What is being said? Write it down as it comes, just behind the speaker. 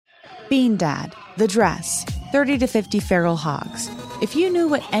Bean Dad, The Dress, 30 to 50 Feral Hogs. If you knew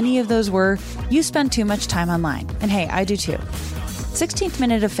what any of those were, you spend too much time online. And hey, I do too. 16th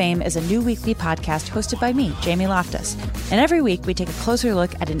Minute of Fame is a new weekly podcast hosted by me, Jamie Loftus. And every week we take a closer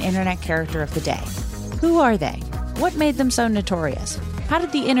look at an internet character of the day. Who are they? What made them so notorious? How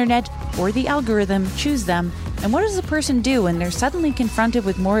did the internet or the algorithm choose them? And what does a person do when they're suddenly confronted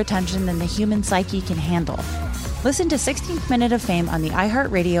with more attention than the human psyche can handle? Listen to 16th Minute of Fame on the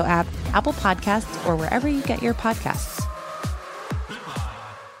iHeartRadio app, Apple Podcasts, or wherever you get your podcasts.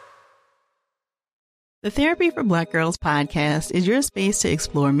 The Therapy for Black Girls podcast is your space to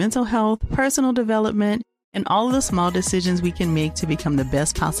explore mental health, personal development, and all of the small decisions we can make to become the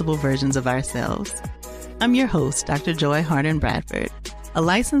best possible versions of ourselves. I'm your host, Dr. Joy Harden Bradford, a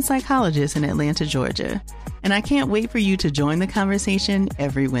licensed psychologist in Atlanta, Georgia, and I can't wait for you to join the conversation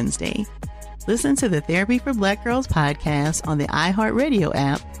every Wednesday. Listen to the Therapy for Black Girls podcast on the iHeartRadio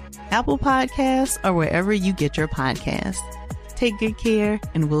app, Apple Podcasts, or wherever you get your podcasts. Take good care,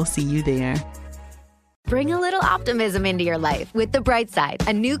 and we'll see you there. Bring a little optimism into your life with The Bright Side,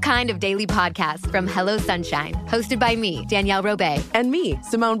 a new kind of daily podcast from Hello Sunshine, hosted by me, Danielle Robay. And me,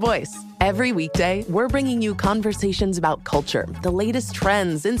 Simone Boyce. Every weekday, we're bringing you conversations about culture, the latest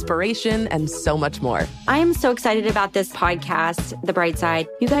trends, inspiration, and so much more. I am so excited about this podcast, The Bright Side.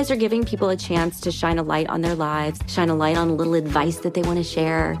 You guys are giving people a chance to shine a light on their lives, shine a light on a little advice that they want to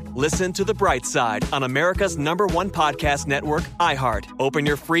share. Listen to The Bright Side on America's #1 podcast network, iHeart. Open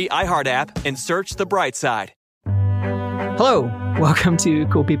your free iHeart app and search The Bright Side. Hello, welcome to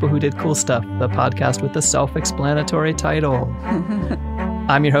Cool People Who Did Cool Stuff, the podcast with the self-explanatory title.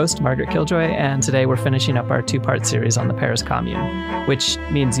 I'm your host, Margaret Killjoy, and today we're finishing up our two-part series on the Paris Commune, which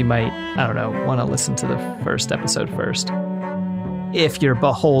means you might, want to listen to the first episode first. If you're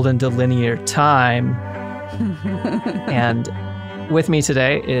beholden to linear time. And with me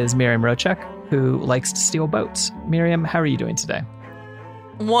today is Miriam Rochek, who likes to steal boats. Miriam, how are you doing today?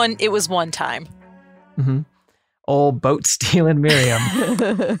 It was one time. Mm-hmm. Old boat stealing Miriam.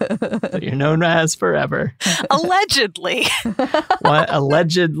 You're known as forever. Allegedly.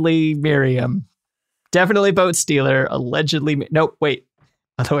 Allegedly Miriam. Definitely boat stealer. Allegedly. Nope, wait.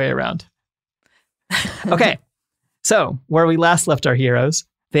 Other way around. Okay. So, where we last left our heroes,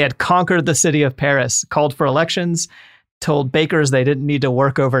 they had conquered the city of Paris, called for elections, told bakers they didn't need to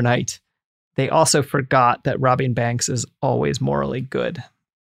work overnight. They also forgot that robbing banks is always morally good.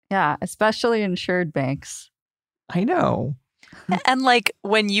 Yeah, especially insured banks. I know. And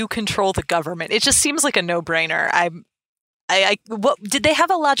when you control the government, it just seems like a no-brainer. Did they have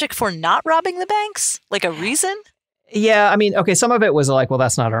a logic for not robbing the banks? Like a reason? Yeah, okay, some of it was well,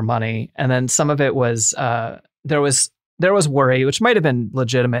 that's not our money. And then some of it was, there was worry, which might have been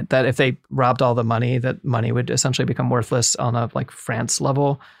legitimate, that if they robbed all the money, that money would essentially become worthless on a France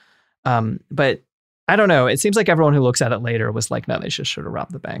level. But I don't know. It seems like everyone who looks at it later was like, no, they just should have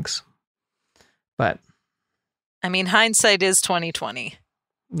robbed the banks. But hindsight is 20/20.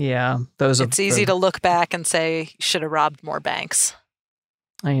 Yeah, it's easy to look back and say you should have robbed more banks.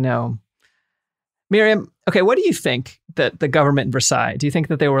 I know. Miriam, okay, what do you think that the government in Versailles, do you think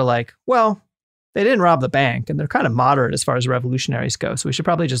that they were like, well, they didn't rob the bank and they're kind of moderate as far as revolutionaries go, so we should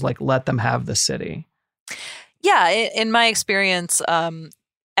probably just let them have the city? Yeah, in my experience,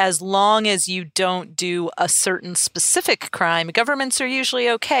 as long as you don't do a certain specific crime, governments are usually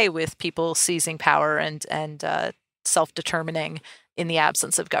okay with people seizing power and self-determining in the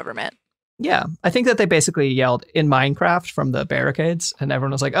absence of government. Yeah, I think that they basically yelled in Minecraft from the barricades, and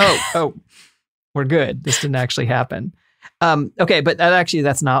everyone was like, oh, we're good. This didn't actually happen. Okay, but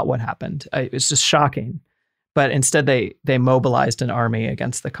that's not what happened. It's just shocking. But instead, they mobilized an army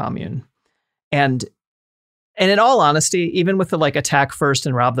against the Commune. And in all honesty, even with the attack first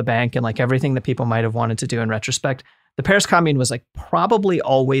and rob the bank and everything that people might have wanted to do in retrospect, the Paris Commune was probably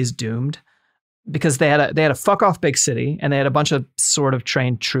always doomed, because they had a fuck off big city and they had a bunch of sort of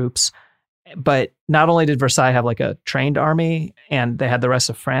trained troops. But not only did Versailles have a trained army and they had the rest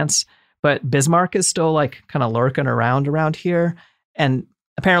of France, but Bismarck is still kind of lurking around here. And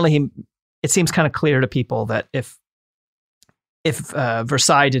apparently it seems kind of clear to people that if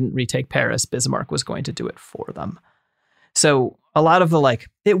Versailles didn't retake Paris, Bismarck was going to do it for them. So a lot of the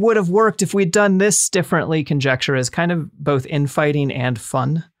it would have worked if we'd done this differently conjecture is kind of both infighting and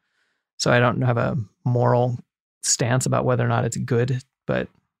fun. So I don't have a moral stance about whether or not it's good. But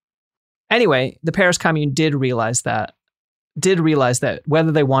anyway, the Paris Commune did realize that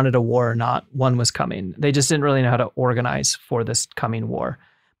whether they wanted a war or not, one was coming. They just didn't really know how to organize for this coming war.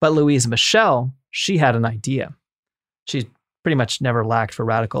 But Louise Michel, she had an idea. She pretty much never lacked for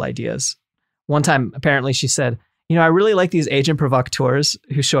radical ideas. One time, apparently, she said, I really like these agent provocateurs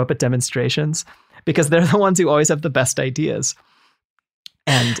who show up at demonstrations because they're the ones who always have the best ideas.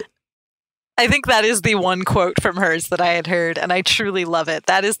 And I think that is the one quote from hers that I had heard, and I truly love it.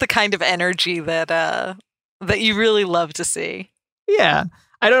 That is the kind of energy that you really love to see. Yeah.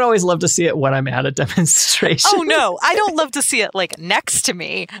 I don't always love to see it when I'm at a demonstration. Oh, no. I don't love to see it like next to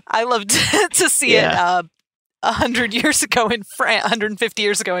me. I love to see it 100 years ago in France, 150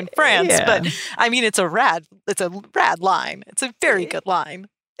 years ago in France. Yeah. But I mean, it's a rad line. It's a very good line.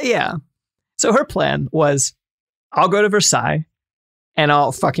 Yeah. So her plan was, I'll go to Versailles and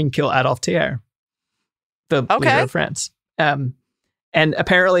I'll fucking kill Adolphe Thiers, the leader of France. And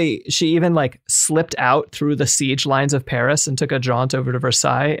apparently she even like slipped out through the siege lines of Paris and took a jaunt over to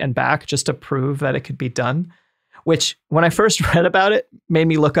Versailles and back just to prove that it could be done, which when I first read about it made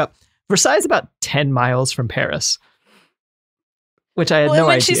me look up. Versailles is about 10 miles from Paris, which I had no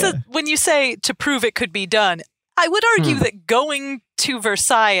idea. When you say to prove it could be done, I would argue that going to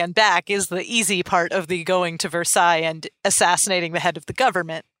Versailles and back is the easy part of the going to Versailles and assassinating the head of the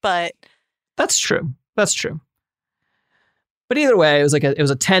government. But that's true. That's true. But either way, it was like it was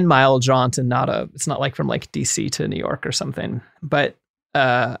a 10-mile jaunt and it's not like from like DC to New York or something. But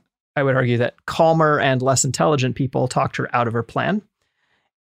I would argue that calmer and less intelligent people talked her out of her plan.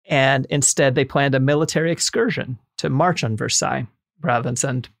 And instead, they planned a military excursion to march on Versailles rather than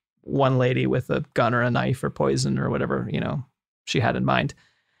send one lady with a gun or a knife or poison or whatever, she had in mind.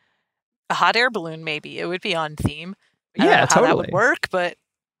 A hot air balloon, maybe. It would be on theme. Yeah, I don't know totally. how that would work, but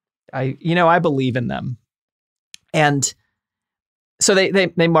I believe in them. And so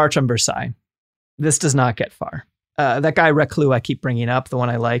they march on Versailles. This does not get far. That guy Reclus I keep bringing up, the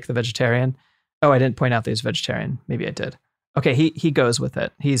one I like, the vegetarian. Oh, I didn't point out that he's vegetarian. Maybe I did. Okay, he goes with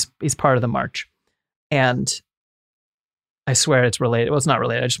it. He's part of the march. And I swear it's related. Well, it's not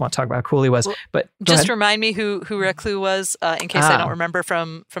related. I just want to talk about how cool he was. But just remind me who Reclus was in case I don't remember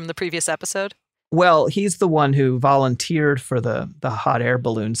from the previous episode. Well, he's the one who volunteered for the hot air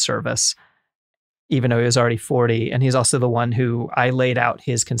balloon service, even though he was already 40. And he's also the one who I laid out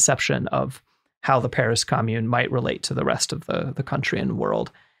his conception of how the Paris Commune might relate to the rest of the country and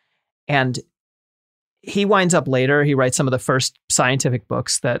world. And he winds up later, he writes some of the first scientific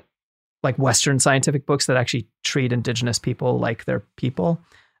books that, like Western scientific books that actually treat indigenous people like they're people,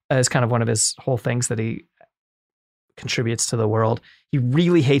 is kind of one of his whole things that he contributes to the world. He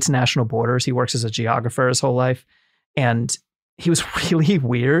really hates national borders. He works as a geographer his whole life. And he was really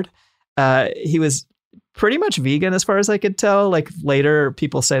weird. He was pretty much vegan as far as I could tell. Like later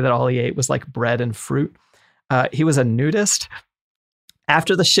people say that all he ate was like bread and fruit. He was a nudist.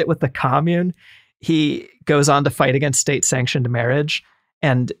 After the shit with the commune, he goes on to fight against state-sanctioned marriage,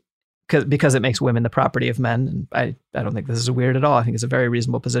 and because it makes women the property of men. And I don't think this is weird at all. I think it's a very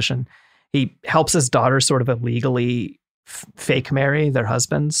reasonable position. He helps his daughters sort of illegally fake marry their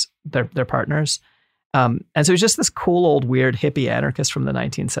husbands, their partners. And so he's just this cool old weird hippie anarchist from the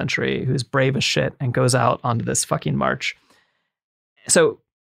 19th century who's brave as shit and goes out onto this fucking march. So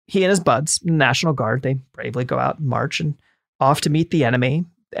he and his buds, National Guard, they bravely go out and march and off to meet the enemy.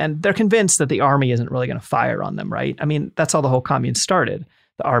 And they're convinced that the army isn't really going to fire on them, right? I mean, that's how the whole commune started.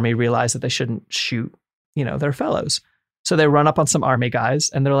 The army realized that they shouldn't shoot, their fellows. So they run up on some army guys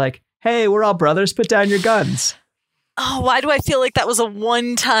and they're like, hey, we're all brothers, put down your guns. Oh, why do I feel like that was a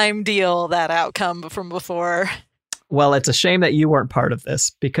one-time deal, that outcome from before? Well, it's a shame that you weren't part of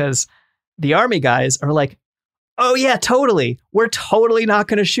this, because the army guys are like, oh yeah, totally. We're totally not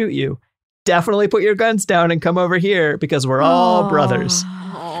going to shoot you. Definitely put your guns down and come over here because we're all brothers.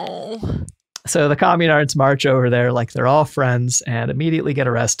 Oh. So the communards march over there like they're all friends and immediately get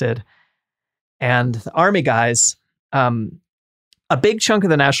arrested. And the army guys, a big chunk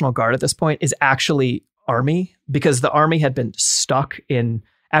of the National Guard at this point is actually army, because the army had been stuck in,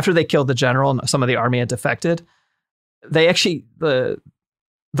 after they killed the general and some of the army had defected, they actually, the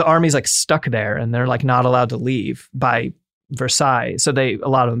army's like stuck there and they're like not allowed to leave by Versailles. So a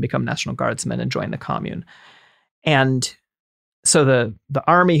lot of them become National Guardsmen and join the commune. And so the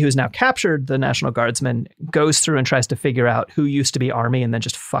army, who's now captured the National Guardsmen, goes through and tries to figure out who used to be army and then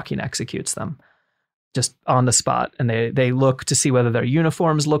just fucking executes them just on the spot. And they look to see whether their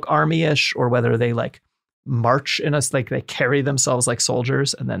uniforms look army-ish or whether they like march in us, like they carry themselves like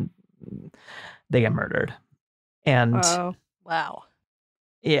soldiers, and then they get murdered. And wow.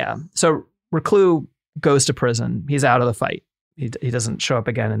 Yeah. So Reclus goes to prison. He's out of the fight. He doesn't show up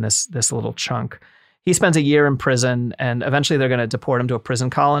again in this little chunk. He spends a year in prison, and eventually they're going to deport him to a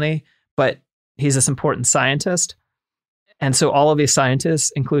prison colony, but he's this important scientist. And so all of these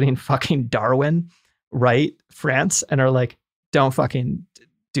scientists, including fucking Darwin, write France and are like, don't fucking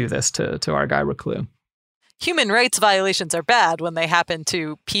do this to our guy Reclus. human rights violations are bad when they happen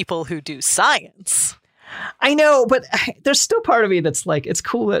to people who do science. I know, but there's still part of me that's like, it's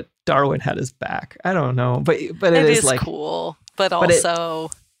cool that Darwin had his back. I don't know, but it is like cool, but also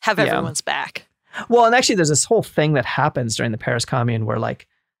have everyone's back. Well, and actually there's this whole thing that happens during the Paris Commune where like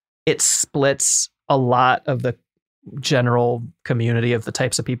it splits a lot of the general community of the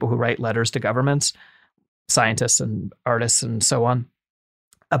types of people who write letters to governments, scientists and artists and so on,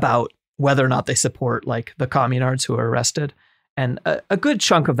 about whether or not they support like the communards who are arrested. And a good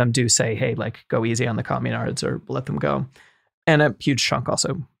chunk of them do say, hey, like, go easy on the communards or let them go. And a huge chunk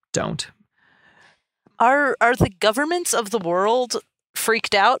also don't. Are the governments of the world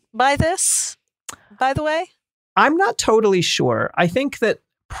freaked out by this, by the way? I'm not totally sure. I think that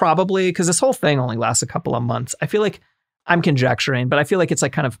probably, because this whole thing only lasts a couple of months, I feel like I'm conjecturing, but I feel like it's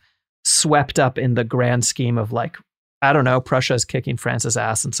like kind of swept up in the grand scheme of like, I don't know, Prussia's kicking France's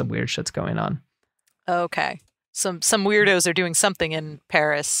ass and some weird shit's going on. Okay. Some weirdos are doing something in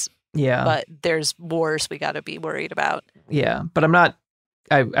Paris. Yeah. But there's wars we got to be worried about. Yeah, but I'm not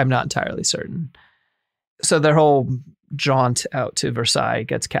entirely certain. So their whole jaunt out to Versailles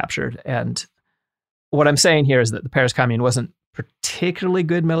gets captured. And what I'm saying here is that the Paris Commune wasn't particularly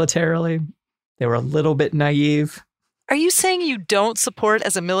good militarily. They were a little bit naive. Are you saying you don't support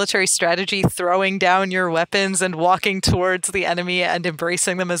as a military strategy throwing down your weapons and walking towards the enemy and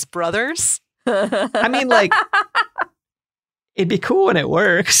embracing them as brothers? I mean, like, it'd be cool when it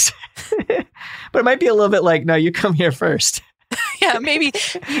works, but it might be a little bit like, no, you come here first. Yeah, maybe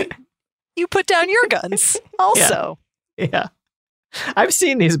you put down your guns also. Yeah. I've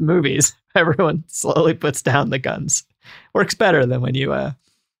seen these movies. Everyone slowly puts down the guns. Works better than when you, well,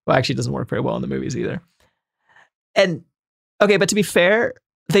 actually it doesn't work very well in the movies either. And, okay, but to be fair,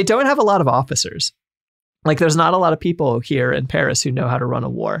 they don't have a lot of officers. Like, there's not a lot of people here in Paris who know how to run a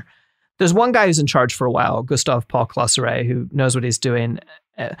war. There's one guy who's in charge for a while, Gustave Paul Clauseret, who knows what he's doing.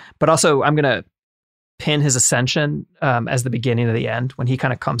 But also, I'm going to pin his ascension as the beginning of the end. When he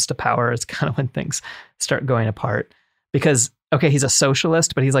kind of comes to power, it's kind of when things start going apart. Because, okay, he's a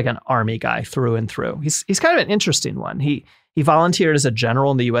socialist, but he's like an army guy through and through. He's kind of an interesting one. He volunteered as a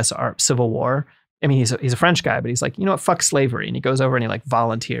general in the U.S. Civil War. I mean, he's a French guy, but he's like, you know what, fuck slavery. And he goes over and he like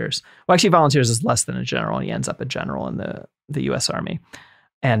volunteers. Well, actually volunteers as less than a general, and he ends up a general in the U.S. Army.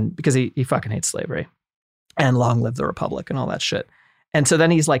 And because he fucking hates slavery and long live the Republic and all that shit. And so then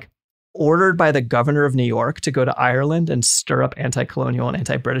he's like ordered by the governor of New York to go to Ireland and stir up anti-colonial and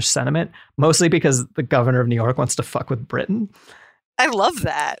anti-British sentiment, mostly because the governor of New York wants to fuck with Britain. I love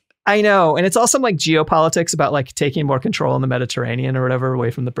that. I know. And it's all some like geopolitics about like taking more control in the Mediterranean or whatever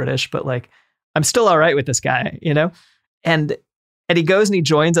away from the British. But like, I'm still all right with this guy, you know? And he goes and he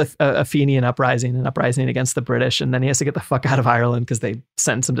joins a Fenian uprising, an uprising against the British. And then he has to get the fuck out of Ireland because they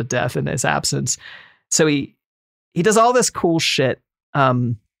sentence him to death in his absence. So he does all this cool shit.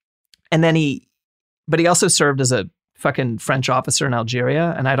 And then but he also served as a fucking French officer in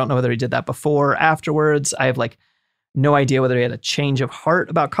Algeria. And I don't know whether he did that before or afterwards. I have like no idea whether he had a change of heart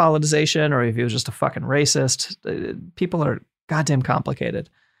about colonization or if he was just a fucking racist. People are goddamn complicated.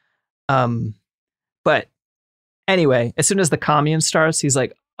 But anyway, as soon as the commune starts, he's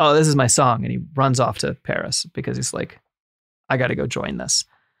like, oh, this is my song. And he runs off to Paris because he's like, I got to go join this.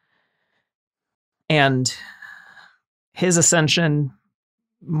 And his ascension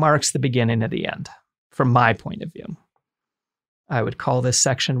marks the beginning of the end, from my point of view. I would call this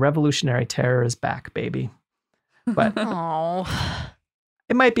section Revolutionary Terror is Back, Baby. But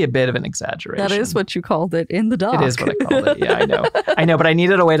it might be a bit of an exaggeration. That is what you called it in the doc. It is what I called it. Yeah, I know, but I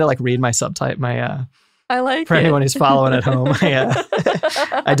needed a way to like read my subtitle, I like for it. anyone who's following at home.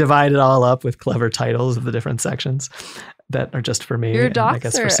 I divide it all up with clever titles of the different sections that are just for me. Your and docs I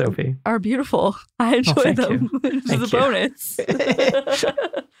guess for Sophie are beautiful. I enjoy them. Which is a bonus.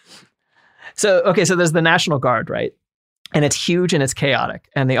 So there's the National Guard, right? And it's huge and it's chaotic.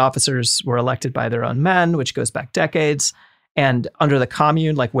 And the officers were elected by their own men, which goes back decades. And under the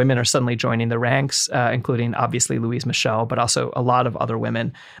Commune, like women are suddenly joining the ranks, including obviously Louise Michel, but also a lot of other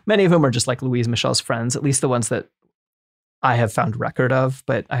women, many of whom are just like Louise Michel's friends, at least the ones that I have found record of,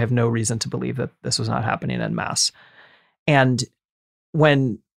 but I have no reason to believe that this was not happening en masse. And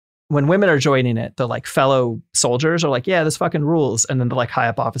when women are joining it, the like fellow soldiers are like, yeah, this fucking rules. And then the like high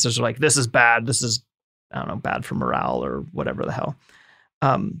up officers are like, this is bad. This is, I don't know, bad for morale or whatever the hell.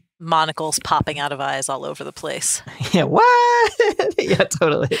 Monocles popping out of eyes all over the place. Yeah, what? Yeah,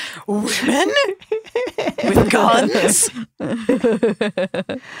 totally. Women with guns? And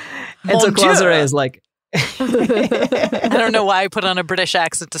so Clauseret is like... I don't know why I put on a British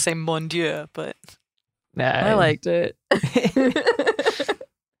accent to say mon Dieu, but... I liked it.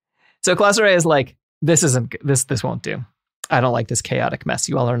 So Clauseret is like, this won't do. I don't like this chaotic mess.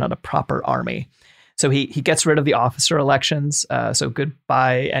 You all are not a proper army. So he gets rid of the officer elections. So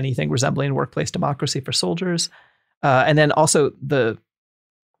goodbye anything resembling workplace democracy for soldiers. And then also the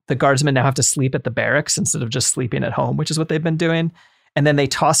guardsmen now have to sleep at the barracks instead of just sleeping at home, which is what they've been doing. And then they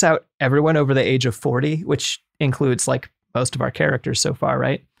toss out everyone over the age of 40, which includes like most of our characters so far,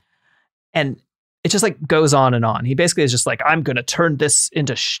 right? And it just like goes on and on. He basically is just like, I'm going to turn this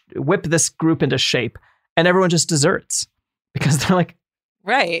into, whip this group into shape. And everyone just deserts because they're like,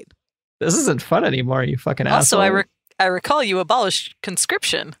 right. This isn't fun anymore, you fucking asshole. Also, I recall you abolished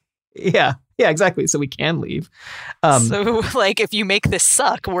conscription. Yeah, exactly. So we can leave. So like, if you make this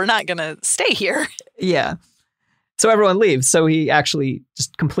suck, we're not going to stay here. Yeah. So everyone leaves. So he actually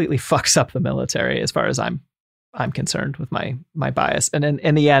just completely fucks up the military as far as I'm concerned with my bias. And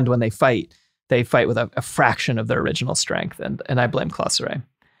in the end, when they fight with a fraction of their original strength. And I blame Clauseret.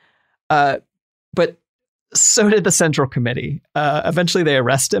 But so did the Central Committee. Eventually they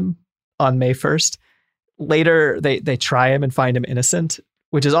arrest him on May 1st. Later, they try him and find him innocent,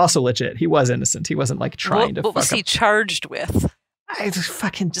 which is also legit. He was innocent. He wasn't like trying to fuck up. What was he charged with? I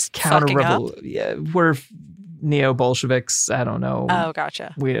just counter rebel. Yeah, we're neo-Bolsheviks. I don't know. Oh,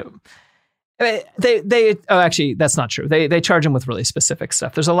 gotcha. Actually, that's not true. They charge him with really specific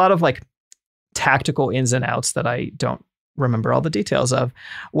stuff. There's a lot of like tactical ins and outs that I don't remember all the details of,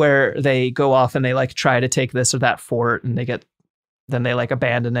 where they go off and they like try to take this or that fort and then they like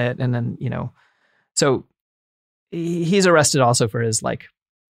abandon it. And then, so he's arrested also for his like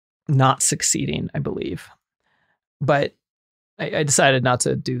not succeeding, I believe. But I decided not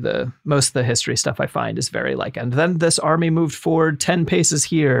to do most of the history stuff I find is very like, and then this army moved forward 10 paces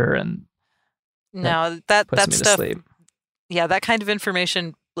here. And no, that stuff. Yeah. That kind of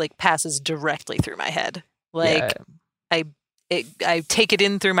information like passes directly through my head. Like I take it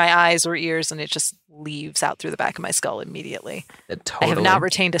in through my eyes or ears and it just leaves out through the back of my skull immediately. Totally. I have not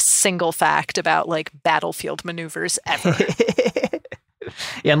retained a single fact about like battlefield maneuvers ever.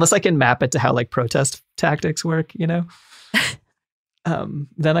 Yeah, unless I can map it to how like protest tactics work, then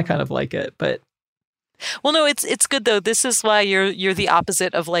I kind of like it. But well, no, it's good though. This is why you're the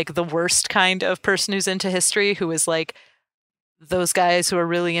opposite of like the worst kind of person who's into history, who is like those guys who are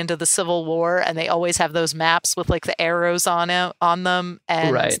really into the Civil War and they always have those maps with like the arrows on them,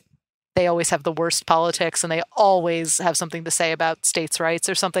 and right. They always have the worst politics and they always have something to say about states' rights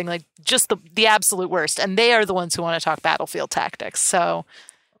or something, like just the absolute worst. And they are the ones who want to talk battlefield tactics. So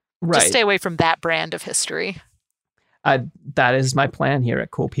just stay away from that brand of history. That is my plan here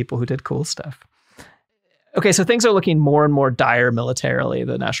at Cool People Who Did Cool Stuff. Okay, so things are looking more and more dire militarily.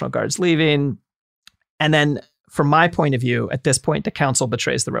 The National Guard's leaving. And then from my point of view, at this point, the council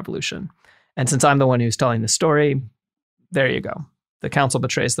betrays the revolution. And since I'm the one who's telling the story, there you go. The council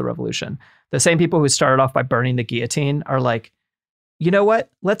betrays the revolution. The same people who started off by burning the guillotine are like, you know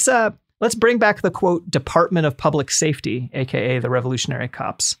what? Let's bring back the quote Department of Public Safety, aka the Revolutionary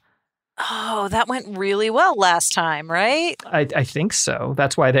Cops. Oh, that went really well last time, right? I think so.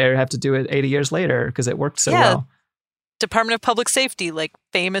 That's why they have to do it 80 years later, because it worked so well. Department of Public Safety, like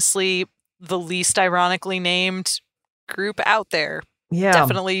famously the least ironically named group out there. Yeah.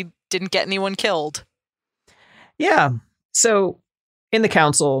 Definitely didn't get anyone killed. Yeah. So in the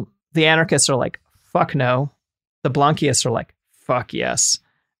council, the anarchists are like, fuck no. The Blanquists are like, fuck yes.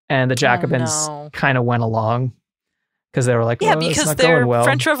 And the Jacobins kind of went along because they were like, well, because they're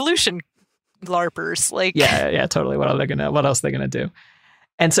French Revolution LARPers. Like, yeah, totally. What else are they gonna do?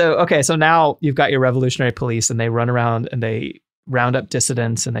 And so, so now you've got your revolutionary police, and they run around and they round up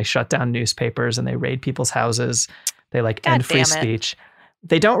dissidents and they shut down newspapers and they raid people's houses. They like end free speech.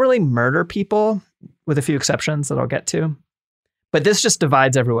 They don't really murder people, with a few exceptions that I'll get to. But this just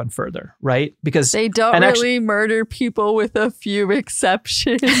divides everyone further, right? Because they don't really murder people, with a few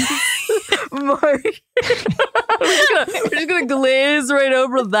exceptions. Mark, we're just gonna glaze right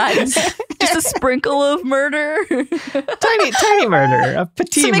over that. Just a sprinkle of murder, tiny murder, a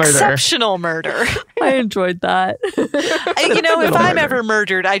petite Some murder, exceptional murder. I enjoyed that. If I'm ever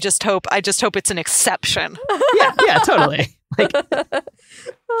murdered, I just hope it's an exception. Yeah, totally. Like,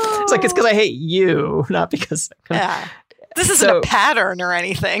 it's because I hate you, not because. This isn't a pattern or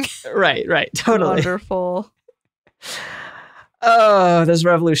anything. Right, totally. Wonderful. Oh, there's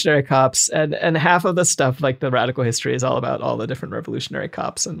revolutionary cops, and half of the stuff, like the radical history, is all about all the different revolutionary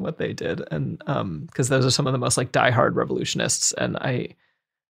cops and what they did, and because those are some of the most like diehard revolutionists, and I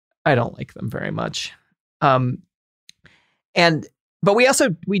don't like them very much. But we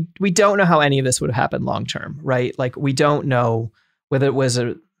also we don't know how any of this would have happened long term, right? Like we don't know whether it was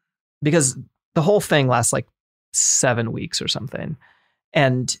because the whole thing lasts like 7 weeks or something,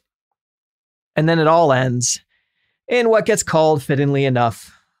 and And then it all ends in what gets called, fittingly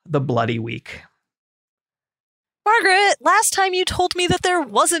enough, the Bloody Week. Margaret, last time you told me that there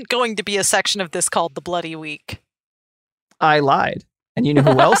wasn't going to be a section of this called the Bloody Week. I lied. And you know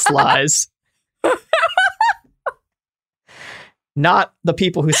who else lies? Not the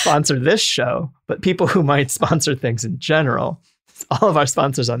people who sponsor this show, but people who might sponsor things in general. All of our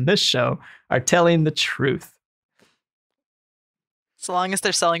sponsors on this show are telling the truth. So long as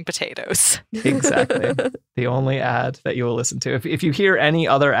they're selling potatoes. Exactly. The only ad that you will listen to. If you hear any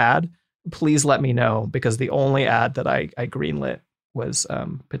other ad, please let me know, because the only ad that I greenlit was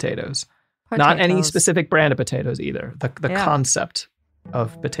potatoes. Not any specific brand of potatoes either. The concept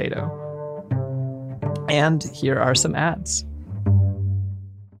of potato. And here are some ads.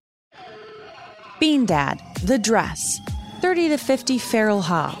 Bean Dad, The Dress, 30 to 50 feral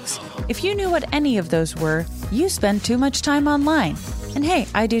hogs. If you knew what any of those were, you spend too much time online. And hey,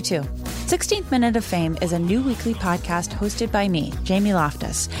 I do too. 16th Minute of Fame is a new weekly podcast hosted by me, Jamie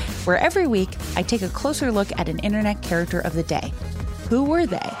Loftus, where every week I take a closer look at an internet character of the day. Who were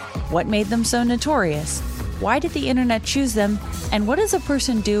they? What made them so notorious? Why did the internet choose them? And what does a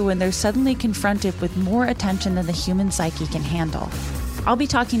person do when they're suddenly confronted with more attention than the human psyche can handle? I'll be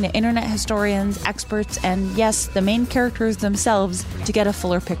talking to internet historians, experts, and yes, the main characters themselves to get a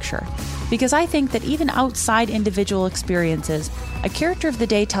fuller picture. Because I think that even outside individual experiences, a character of the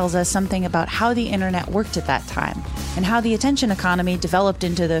day tells us something about how the internet worked at that time, and how the attention economy developed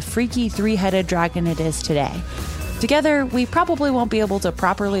into the freaky three-headed dragon it is today. Together, we probably won't be able to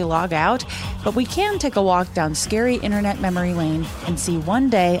properly log out, but we can take a walk down scary internet memory lane and see one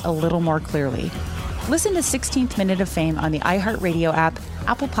day a little more clearly. Listen to 16th Minute of Fame on the iHeartRadio app,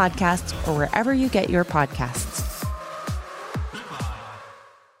 Apple Podcasts, or wherever you get your podcasts.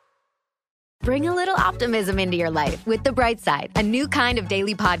 Bring a little optimism into your life with The Bright Side, a new kind of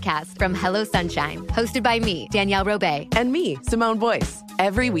daily podcast from Hello Sunshine, hosted by me, Danielle Robay. And me, Simone Boyce.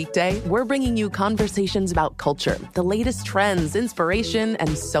 Every weekday, we're bringing you conversations about culture, the latest trends, inspiration,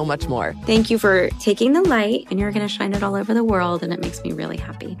 and so much more. Thank you for taking the light, and you're going to shine it all over the world, and it makes me really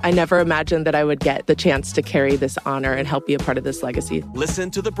happy. I never imagined that I would get the chance to carry this honor and help be a part of this legacy.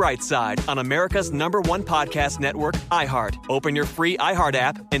 Listen to The Bright Side on America's #1 podcast network, iHeart. Open your free iHeart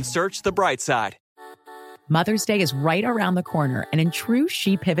app and search The Bright Side. Mother's Day is right around the corner, and in true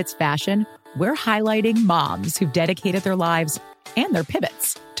She Pivots fashion, we're highlighting moms who've dedicated their lives and their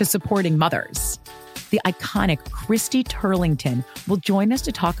pivots to supporting mothers. The iconic Christy Turlington will join us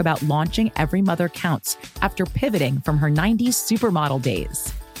to talk about launching Every Mother Counts after pivoting from her 90s supermodel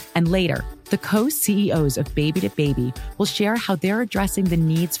days. And later, the co-CEOs of Baby to Baby will share how they're addressing the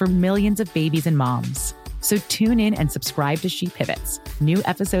needs for millions of babies and moms. So tune in and subscribe to She Pivots. New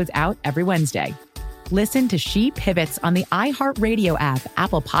episodes out every Wednesday. Listen to She Pivots on the iHeartRadio app,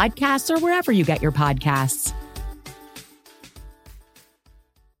 Apple Podcasts, or wherever you get your podcasts.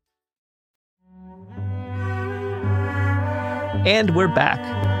 And we're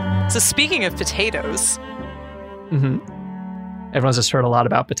back. So speaking of potatoes. Everyone's just heard a lot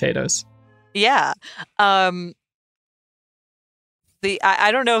about potatoes. Yeah. I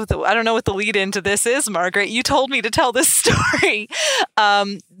don't know what the lead into this is, Margaret. You told me to tell this story.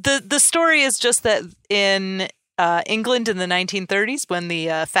 The story is just that in England in the 1930s, when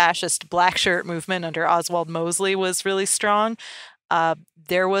the fascist black shirt movement under Oswald Mosley was really strong,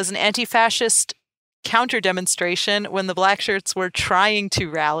 there was an anti-fascist counter-demonstration when the black shirts were trying to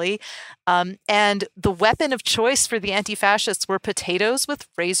rally. And the weapon of choice for the anti-fascists were potatoes with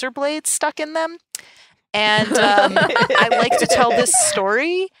razor blades stuck in them. And I like to tell this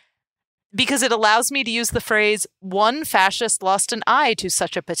story because it allows me to use the phrase, one fascist lost an eye to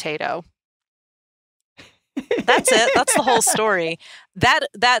such a potato. That's it. That's the whole story. That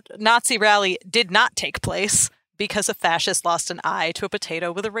Nazi rally did not take place because a fascist lost an eye to a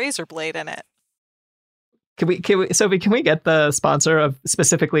potato with a razor blade in it. Sophie, can we get the sponsor of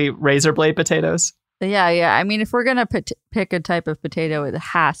specifically razor blade potatoes? Yeah. I mean, if we're going to pick a type of potato, it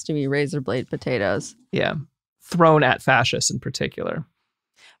has to be razor blade potatoes. Yeah. Thrown at fascists in particular.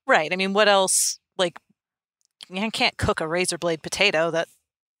 Right. I mean, what else? Like, you can't cook a razor blade potato. That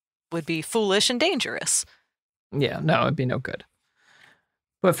would be foolish and dangerous. Yeah, no, it'd be no good.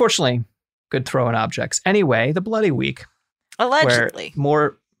 But fortunately, good throwing objects. Anyway, the Bloody Week. Allegedly.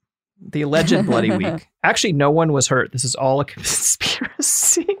 The alleged Bloody Week. Actually, no one was hurt. This is all a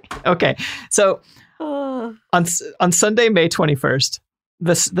conspiracy. Okay, so on Sunday, May 21st,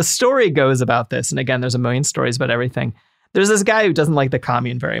 the story goes about this. And again, there's a million stories about everything. There's this guy who doesn't like the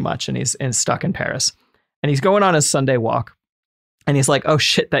Commune very much, and he's stuck in Paris. And he's going on his Sunday walk. And he's like, oh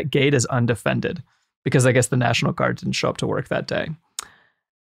shit, that gate is undefended. Because I guess the National Guard didn't show up to work that day.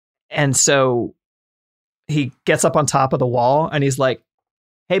 And so he gets up on top of the wall and he's like,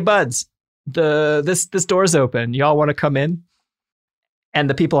 hey, buds, this door's open. Y'all want to come in? And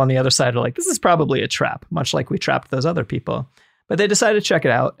the people on the other side are like, this is probably a trap, much like we trapped those other people. But they decide to check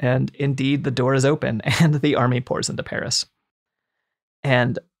it out. And indeed, the door is open and the army pours into Paris.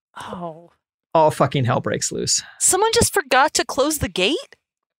 And all fucking hell breaks loose. Someone just forgot to close the gate?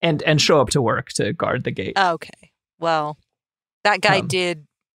 And show up to work to guard the gate. Okay. Well, that guy did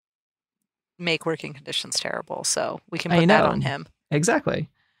make working conditions terrible, so we can put that on him. Exactly.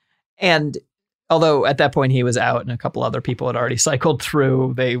 And although at that point he was out and a couple other people had already cycled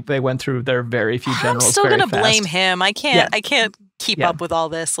through, they went through their very few generals. I'm still going to blame him. I can't keep up with all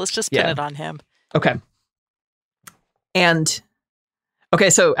this. Let's just pin it on him. Okay. And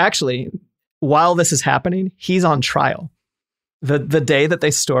okay, so actually, while this is happening, he's on trial. The day that they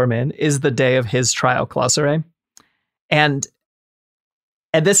storm in is the day of his trial, Clausere. And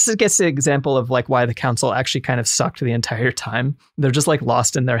this gets the example of like why the council actually kind of sucked the entire time. They're just like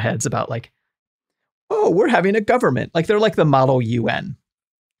lost in their heads about like, oh, we're having a government. Like they're like the model UN,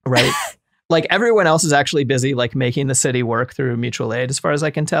 right? Like everyone else is actually busy like making the city work through mutual aid as far as I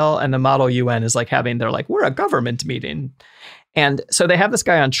can tell. And the model UN is like they're like, we're a government meeting. And so they have this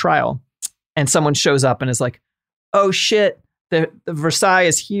guy on trial and someone shows up and is like, oh shit, the Versailles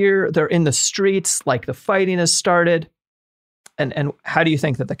is here. They're in the streets. Like the fighting has started. And how do you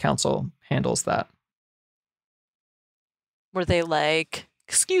think that the council handles that? Were they like,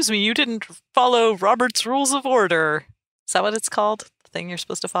 excuse me, you didn't follow Robert's Rules of Order? Is that what it's called? The thing you're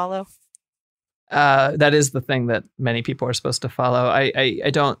supposed to follow? That is the thing that many people are supposed to follow.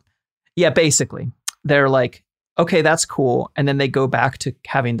 I don't. Yeah, basically. They're like, okay, that's cool. And then they go back to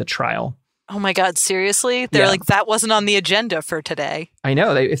having the trial. Oh my God, seriously? They're like, that wasn't on the agenda for today. I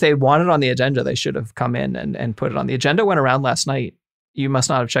know. If they wanted it on the agenda, they should have come in and put it on. The agenda went around last night. You must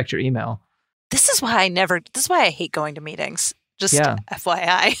not have checked your email. This is why I hate going to meetings. Just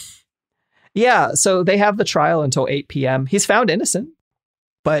FYI. Yeah. So they have the trial until 8 p.m. He's found innocent.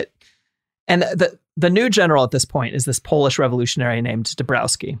 And the new general at this point is this Polish revolutionary named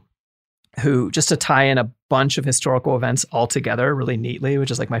Dąbrowski, who, just to tie in a bunch of historical events all together really neatly,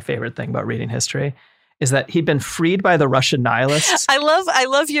 which is like my favorite thing about reading history, is that he'd been freed by the Russian nihilists. I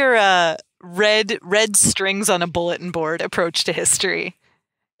love your red strings on a bulletin board approach to history.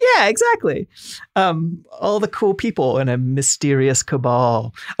 Yeah, exactly. All the cool people in a mysterious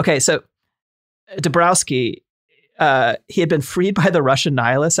cabal. Okay, so Dąbrowski, he had been freed by the Russian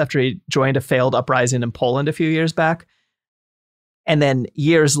nihilists after he joined a failed uprising in Poland a few years back. And then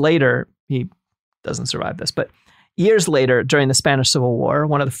years later, he doesn't survive this, but years later, during the Spanish Civil War,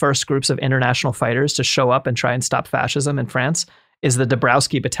 one of the first groups of international fighters to show up and try and stop fascism in France is the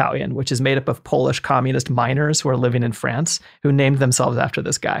Dąbrowski Battalion, which is made up of Polish communist miners who are living in France, who named themselves after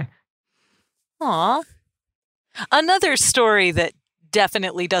this guy. Aw. Another story that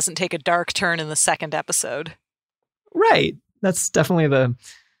definitely doesn't take a dark turn in the second episode. Right. That's definitely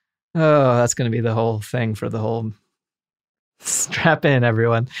that's going to be the whole thing for the whole... Strap in,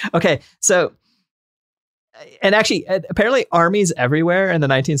 everyone. Okay, so, and actually, apparently armies everywhere in the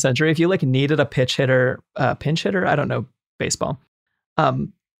 19th century, if you like needed a pinch hitter, I don't know baseball.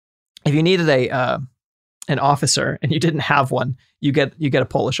 If you needed an officer and you didn't have one, you get a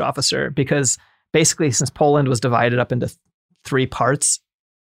Polish officer, because basically since Poland was divided up into three parts,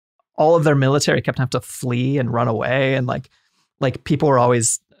 all of their military kept having to flee and run away, and like people were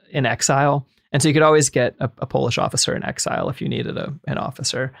always in exile. And so you could always get a Polish officer in exile if you needed an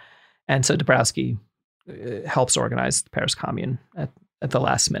officer. And so Dąbrowski helps organize the Paris Commune at the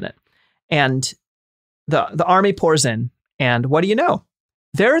last minute. And the army pours in, and what do you know?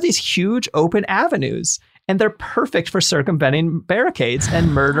 There are these huge open avenues, and they're perfect for circumventing barricades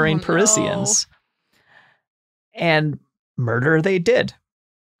and murdering Parisians. And murder they did.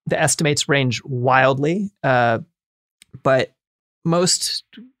 The estimates range wildly, but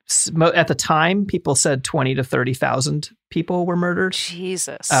at the time, people said 20 to 30,000 people were murdered.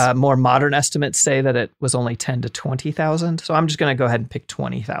 Jesus. More modern estimates say that it was only 10 to 20,000. So I'm just going to go ahead and pick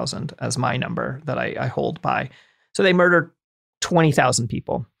 20,000 as my number that I hold by. So they murdered 20,000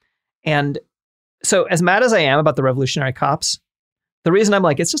 people. And so as mad as I am about the revolutionary cops, the reason I'm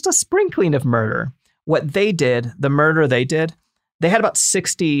like, it's just a sprinkling of murder. What they did, the murder they did, they had about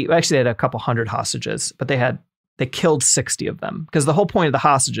 60, actually they had a couple hundred hostages, but they killed 60 of them, because the whole point of the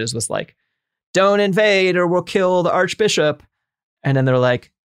hostages was like, don't invade or we'll kill the archbishop. And then they're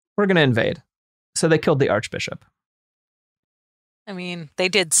like, we're going to invade. So they killed the archbishop. I mean, they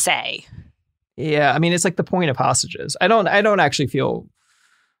did say. Yeah. I mean, it's like the point of hostages. I don't actually feel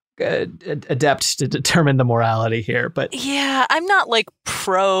adept to determine the morality here, but yeah, I'm not like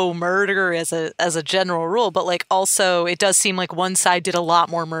pro murder as a general rule, but like also it does seem like one side did a lot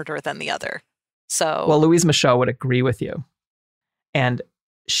more murder than the other. So well, Louise Michaud would agree with you, and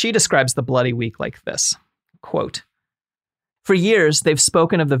she describes the Bloody Week like this, quote, "For years, they've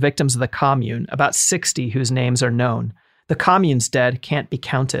spoken of the victims of the Commune, about 60 whose names are known. The Commune's dead can't be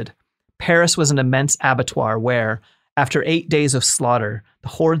counted. Paris was an immense abattoir where, after 8 days of slaughter, the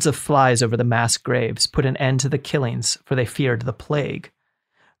hordes of flies over the mass graves put an end to the killings, for they feared the plague.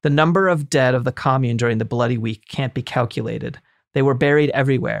 The number of dead of the Commune during the Bloody Week can't be calculated. They were buried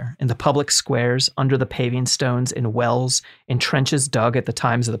everywhere, in the public squares, under the paving stones, in wells, in trenches dug at the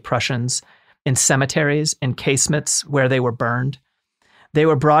times of the Prussians, in cemeteries, in casemates where they were burned. They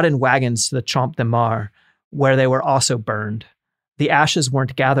were brought in wagons to the Champ de Mars, where they were also burned. The ashes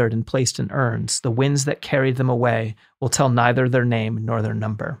weren't gathered and placed in urns. The winds that carried them away will tell neither their name nor their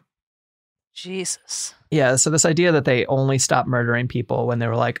number." Jesus. Yeah, so this idea that they only stopped murdering people when they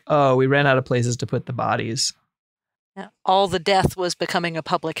were like, oh, we ran out of places to put the bodies. Yeah. All the death was becoming a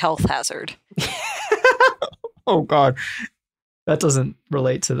public health hazard. Oh, God. That doesn't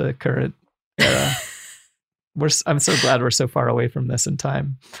relate to the current era. I'm so glad we're so far away from this in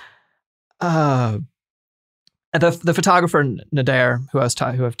time. The photographer Nader, who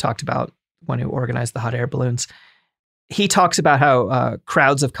I've talked about, one who organized the hot air balloons, he talks about how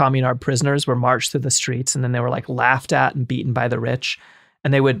crowds of communard prisoners were marched through the streets, and then they were like laughed at and beaten by the rich,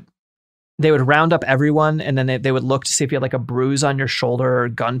 and they would round up everyone, and then they would look to see if you had like a bruise on your shoulder or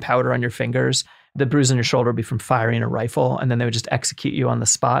gunpowder on your fingers. The bruise on your shoulder would be from firing a rifle, and then they would just execute you on the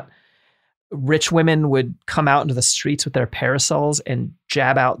spot. Rich women would come out into the streets with their parasols and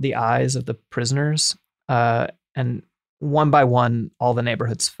jab out the eyes of the prisoners. And one by one, all the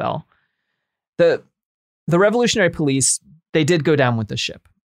neighborhoods fell. The revolutionary police, they did go down with the ship.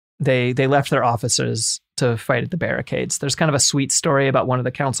 They left their officers to fight at the barricades. There's kind of a sweet story about one of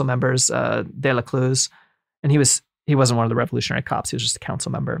the council members, Delacluse, and he wasn't one of the revolutionary cops. He was just a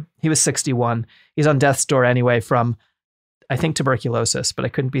council member. He was 61. He's on death's door anyway from, I think, tuberculosis, but I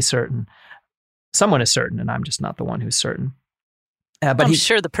couldn't be certain. Someone is certain, and I'm just not the one who's certain. But I'm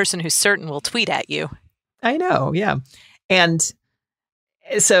sure the person who's certain will tweet at you. I know, yeah. And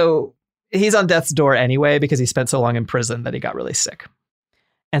so he's on death's door anyway because he spent so long in prison that he got really sick.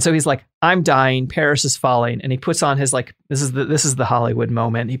 And so he's like, I'm dying, Paris is falling. And he puts on his, like, this is the Hollywood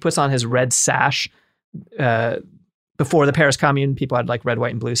moment. He puts on his red sash. Before the Paris Commune, people had like red,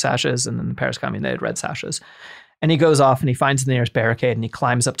 white, and blue sashes. And then the Paris Commune, they had red sashes. And he goes off and he finds the nearest barricade and he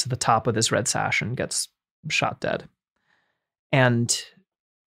climbs up to the top with his red sash and gets shot dead. And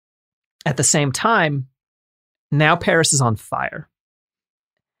at the same time, now Paris is on fire.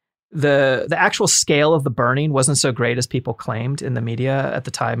 The actual scale of the burning wasn't so great as people claimed in the media at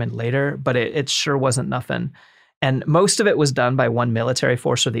the time and later, but it sure wasn't nothing. And most of it was done by one military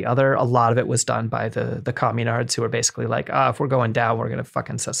force or the other. A lot of it was done by the communards who were basically like, if we're going down, we're going to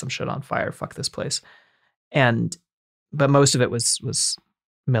fucking set some shit on fire. Fuck this place. But most of it was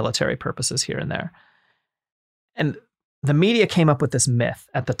military purposes here and there. And the media came up with this myth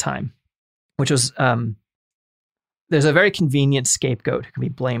at the time, which was, there's a very convenient scapegoat who can be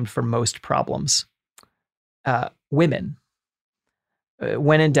blamed for most problems. Women.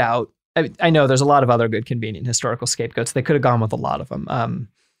 When in doubt, I know there's a lot of other good, convenient historical scapegoats. They could have gone with a lot of them.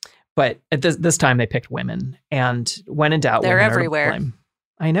 But at this time, they picked women. And when in doubt, they're women everywhere. Are to blame.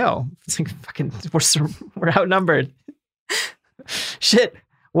 I know. It's like fucking, we're outnumbered. Shit,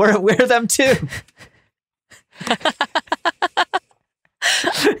 we're them too.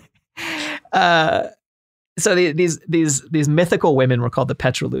 So these mythical women were called the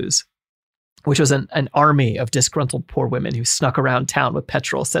Petrolus, which was an army of disgruntled poor women who snuck around town with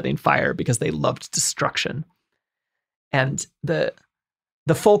petrol, setting fire because they loved destruction. And the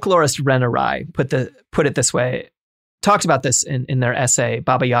folklorist René Rai put it this way, talked about this in their essay,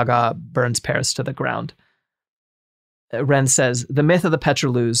 Baba Yaga Burns Paris to the Ground. Ren says, the myth of the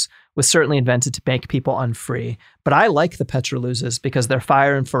Petrolus was certainly invented to make people unfree, but I like the Petroluses because their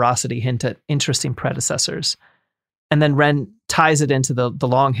fire and ferocity hint at interesting predecessors. And then Ren ties it into the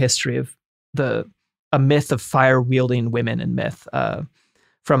long history of a myth of fire-wielding women in myth,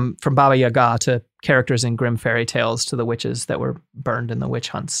 from Baba Yaga to characters in grim fairy tales to the witches that were burned in the witch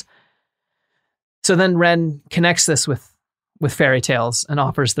hunts. So then Ren connects this with fairy tales and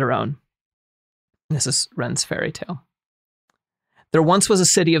offers their own. This is Ren's fairy tale. There once was a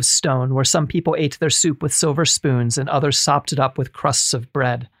city of stone where some people ate their soup with silver spoons and others sopped it up with crusts of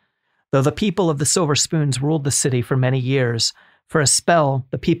bread. Though the people of the silver spoons ruled the city for many years, for a spell,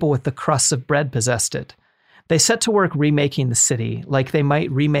 the people with the crusts of bread possessed it. They set to work remaking the city like they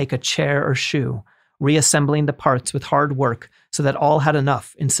might remake a chair or shoe, reassembling the parts with hard work so that all had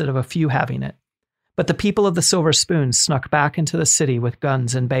enough instead of a few having it. But the people of the Silver Spoons snuck back into the city with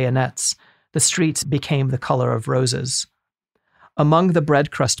guns and bayonets. The streets became the color of roses. Among the bread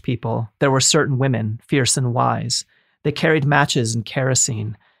crust people, there were certain women, fierce and wise. They carried matches and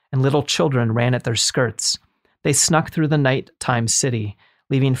kerosene, and little children ran at their skirts. They snuck through the nighttime city,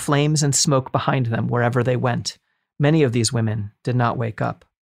 leaving flames and smoke behind them wherever they went. Many of these women did not wake up.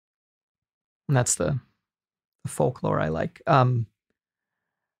 And that's the folklore I like.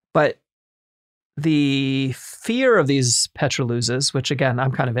 But the fear of these Petroluzes, which again,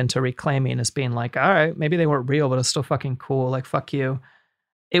 I'm kind of into reclaiming as being like, all right, maybe they weren't real, but it's still fucking cool. Like, fuck you.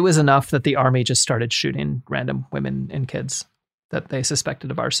 It was enough that the army just started shooting random women and kids that they suspected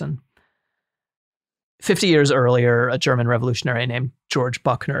of arson. 50 years earlier, a German revolutionary named George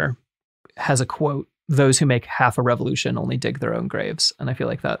Buchner has a quote, "Those who make half a revolution only dig their own graves." And I feel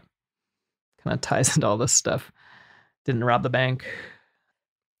like that kind of ties into all this stuff. Didn't rob the bank.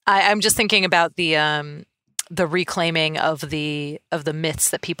 I'm just thinking about the reclaiming of the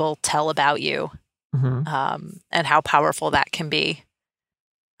myths that people tell about you, and how powerful that can be.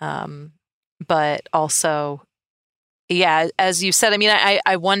 But also, yeah, as you said, I mean,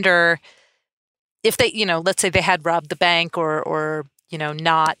 I wonder if they, let's say they had robbed the bank or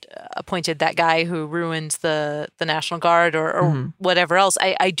not appointed that guy who ruined the National Guard or whatever else.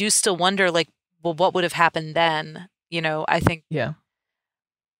 I do still wonder, like, well, what would have happened then? I think. Yeah.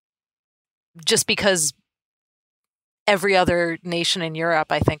 Just because every other nation in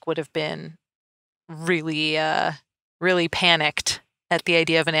Europe, I think, would have been really, really panicked at the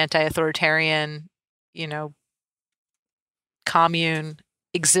idea of an anti-authoritarian, commune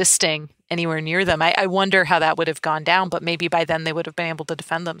existing anywhere near them. I wonder how that would have gone down, but maybe by then they would have been able to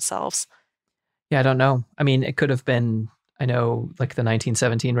defend themselves. Yeah, I don't know. I mean, it could have been, I know, like the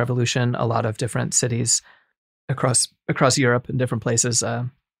 1917 revolution, a lot of different cities across Europe and different places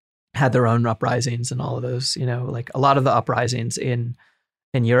had their own uprisings, and all of those, like a lot of the uprisings in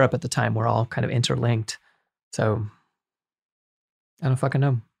Europe at the time were all kind of interlinked. So I don't fucking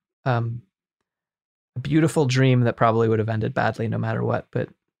know. A beautiful dream that probably would have ended badly no matter what. But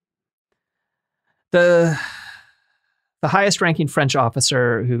the highest ranking French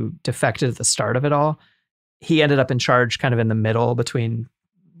officer who defected at the start of it all, he ended up in charge kind of in the middle between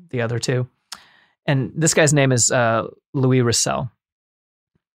the other two. And this guy's name is Louis Roussel.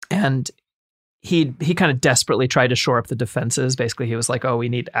 And he kind of desperately tried to shore up the defenses. Basically, he was like, oh, we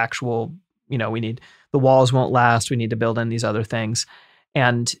need actual, we need, the walls won't last. We need to build in these other things.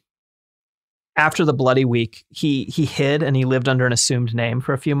 And after the Bloody Week, he hid and he lived under an assumed name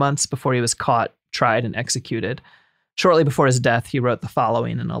for a few months before he was caught, tried, and executed. Shortly before his death, he wrote the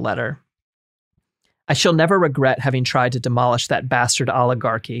following in a letter. "I shall never regret having tried to demolish that bastard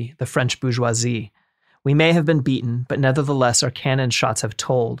oligarchy, the French bourgeoisie. We may have been beaten, but nevertheless our cannon shots have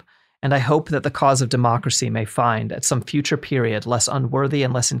told, and I hope that the cause of democracy may find, at some future period, less unworthy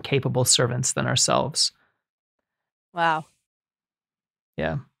and less incapable servants than ourselves." Wow.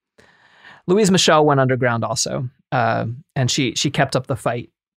 Yeah. Louise Michel went underground also, and she kept up the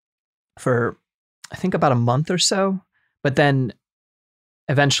fight for, I think, about a month or so, but then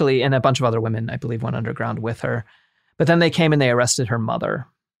eventually, and a bunch of other women, I believe, went underground with her. But then they came and they arrested her mother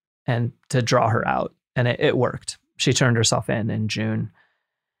and to draw her out. And it worked. She turned herself in June.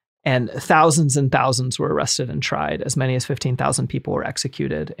 And thousands and thousands were arrested and tried. As many as 15,000 people were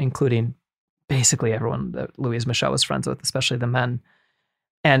executed, including basically everyone that Louise Michel was friends with, especially the men.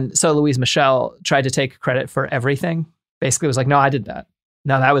 And so Louise Michel tried to take credit for everything. Basically, it was like, no, I did that.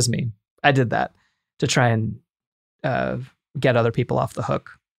 No, that was me. I did that, to try and get other people off the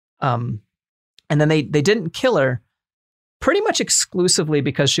hook. And then they didn't kill her pretty much exclusively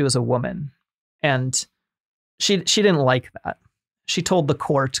because she was a woman. And she didn't like that. She told the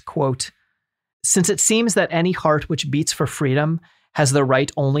court, quote, "Since it seems that any heart which beats for freedom has the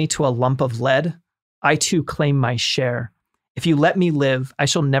right only to a lump of lead, I too claim my share. If you let me live, I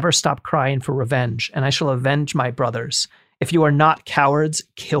shall never stop crying for revenge, and I shall avenge my brothers. If you are not cowards,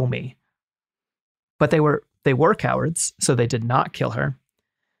 kill me." But they were cowards, so they did not kill her.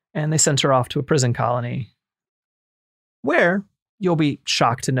 And they sent her off to a prison colony where, you'll be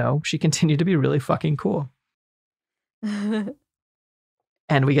shocked to know, she continued to be really fucking cool.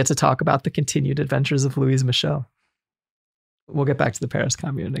 And we get to talk about the continued adventures of Louise Michel. We'll get back to the Paris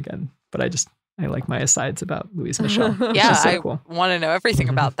Commune again, but I like my asides about Louise Michel. Yeah, so I cool. want to know everything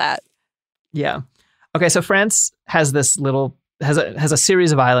about that. Yeah. Okay, so France has this has a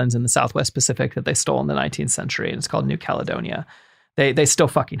series of islands in the Southwest Pacific that they stole in the 19th century, and it's called New Caledonia. They still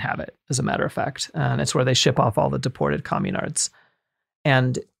fucking have it, as a matter of fact. And it's where they ship off all the deported communards.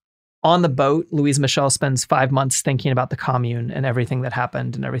 And on the boat, Louise Michel spends 5 months thinking about the Commune and everything that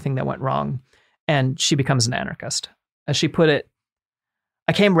happened and everything that went wrong. And she becomes an anarchist. As she put it,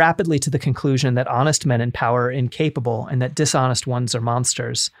 I came rapidly to the conclusion that honest men in power are incapable and that dishonest ones are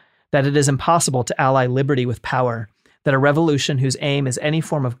monsters, that it is impossible to ally liberty with power, that a revolution whose aim is any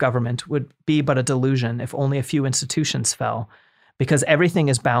form of government would be but a delusion if only a few institutions fell, because everything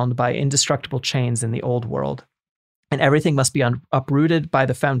is bound by indestructible chains in the old world, and everything must be uprooted by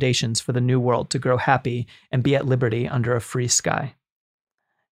the foundations for the new world to grow happy and be at liberty under a free sky.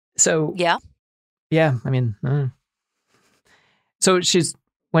 So, yeah, I mean, so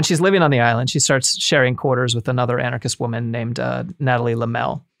when she's living on the island, she starts sharing quarters with another anarchist woman named Natalie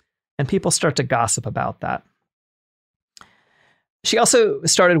Lamel, and people start to gossip about that. She also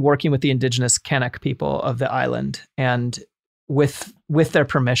started working with the indigenous Kanak people of the island, and with their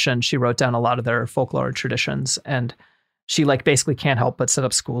permission, she wrote down a lot of their folklore traditions, and she basically can't help but set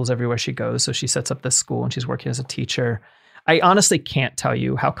up schools everywhere she goes. So she sets up this school and she's working as a teacher. I honestly can't tell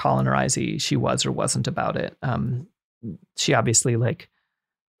you how colonizer-y she was or wasn't about it. She obviously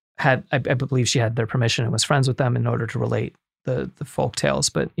had, I believe she had their permission and was friends with them in order to relate the folk tales.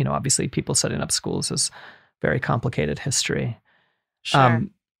 But, obviously people setting up schools is very complicated history. Sure.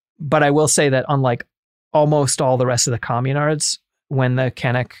 But I will say that unlike almost all the rest of the communards, when the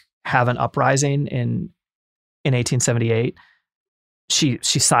Kanak have an uprising in 1878, she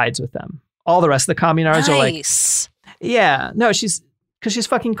sides with them. All the rest of the communards are like, yeah, no, because she's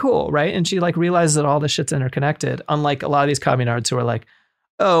fucking cool, right? And she realizes that all this shit's interconnected. Unlike a lot of these communards who are like,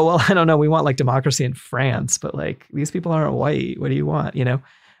 oh, well, I don't know, we want democracy in France, but these people aren't white. What do you want?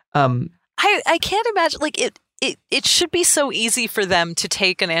 I can't imagine it should be so easy for them to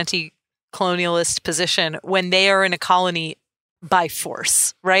take an anti-colonialist position when they are in a colony by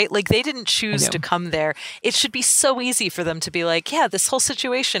force, right? They didn't choose to come there. It should be so easy for them to be like, yeah, this whole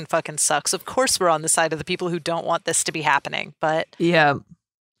situation fucking sucks. Of course we're on the side of the people who don't want this to be happening. But yeah,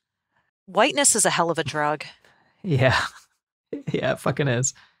 whiteness is a hell of a drug. Yeah. Yeah, it fucking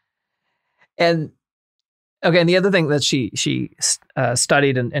is. And okay, and the other thing that she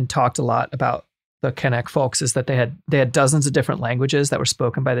studied and talked a lot about the Kanak folks is that they had dozens of different languages that were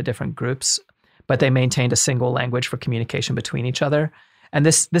spoken by the different groups, but they maintained a single language for communication between each other. And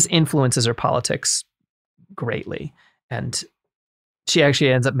this influences her politics greatly. And she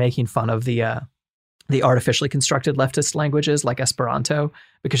actually ends up making fun of the artificially constructed leftist languages like Esperanto,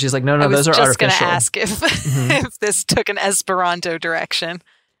 because she's like, no, those are artificial. I was just going to ask if this took an Esperanto direction.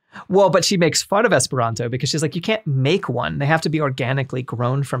 Well, but she makes fun of Esperanto because she's like, you can't make one. They have to be organically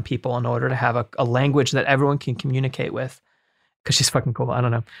grown from people in order to have a language that everyone can communicate with. Because she's fucking cool. I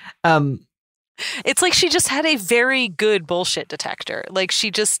don't know. It's like she just had a very good bullshit detector.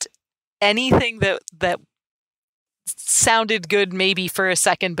 She just, anything that sounded good maybe for a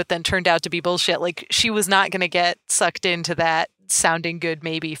second, but then turned out to be bullshit. She was not going to get sucked into that sounding good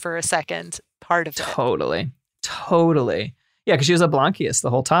maybe for a second part of it. Totally. Yeah, because she was a Blanquist the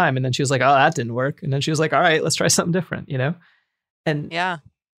whole time. And then she was like, oh, that didn't work. And then she was like, all right, let's try something different, And yeah.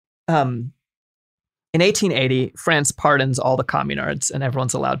 In 1880, France pardons all the communards and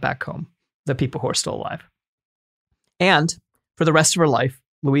everyone's allowed back home, the people who are still alive. And for the rest of her life,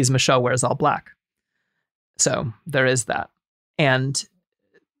 Louise Michel wears all black. So there is that. And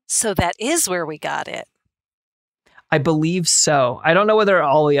so that is where we got it. I believe so. I don't know whether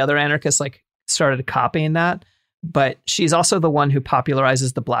all the other anarchists started copying that, but she's also the one who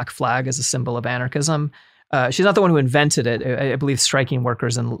popularizes the black flag as a symbol of anarchism. She's not the one who invented it. I believe striking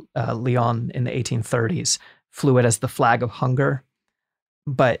workers in Lyon in the 1830s flew it as the flag of hunger.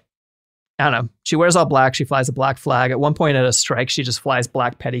 But I don't know. She wears all black. She flies a black flag. At one point at a strike, she just flies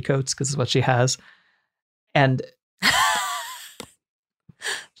black petticoats because it's what she has. And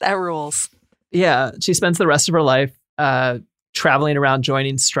that rules. Yeah. She spends the rest of her life traveling around,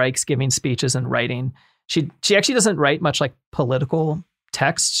 joining strikes, giving speeches, and writing. She actually doesn't write much political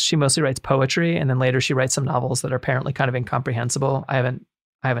texts. She mostly writes poetry, and then later she writes some novels that are apparently kind of incomprehensible. I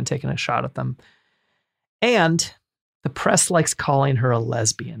haven't taken a shot at them. And the press likes calling her a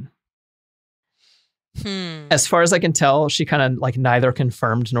lesbian. As far as I can tell, she kind of neither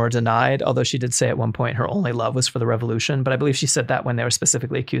confirmed nor denied, although she did say at one point her only love was for the revolution. But I believe she said that when they were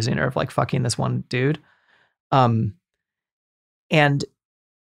specifically accusing her of fucking this one dude. And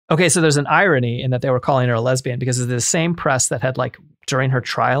okay, so there's an irony in that they were calling her a lesbian because the same press that had during her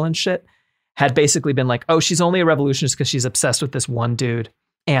trial and shit had basically been like, oh, she's only a revolutionist because she's obsessed with this one dude.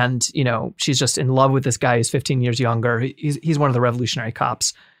 And, she's just in love with this guy who's 15 years younger. He's one of the revolutionary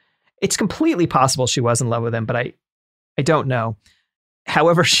cops. It's completely possible she was in love with him, but I don't know.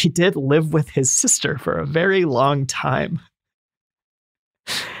 However, she did live with his sister for a very long time.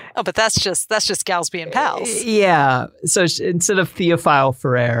 Oh, but that's just gals being pals. Yeah. So instead of Théophile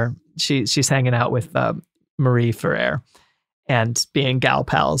Ferrer, she's hanging out with Marie Ferrer and being gal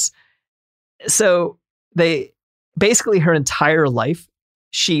pals. So they basically her entire life,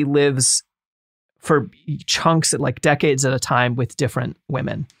 she lives for chunks at like decades at a time with different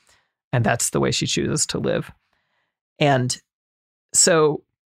women. And that's the way she chooses to live. And so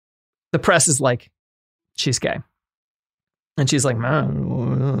the press is like, she's gay. And she's like,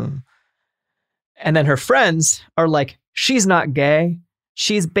 and then her friends are like, she's not gay.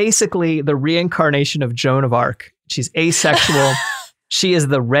 She's basically the reincarnation of Joan of Arc. She's asexual. She is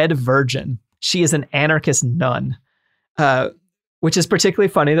the Red Virgin. She is an anarchist nun, which is particularly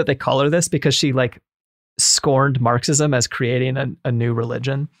funny that they call her this because she like scorned Marxism as creating a new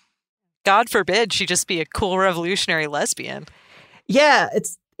religion. God forbid she just be a cool revolutionary lesbian. Yeah,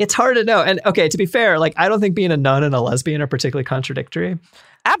 it's hard to know. And okay, to be fair, like I don't think being a nun and a lesbian are particularly contradictory.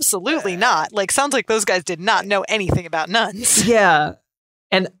 Absolutely not. Like, sounds like those guys did not know anything about nuns. Yeah.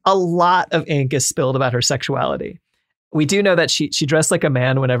 And a lot of ink is spilled about her sexuality. We do know that she dressed like a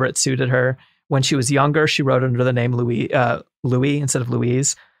man whenever it suited her. When she was younger, she wrote under the name Louis instead of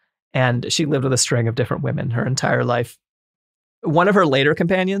Louise. And she lived with a string of different women her entire life. One of her later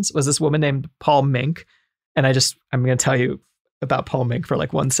companions was this woman named Paul Mink. And I'm going to tell you about Paul Mink for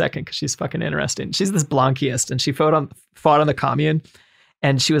like 1 second because she's fucking interesting. She's this Blanquist and she fought on the Commune.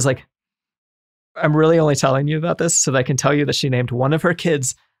 And she was like, I'm really only telling you about this so that I can tell you that she named one of her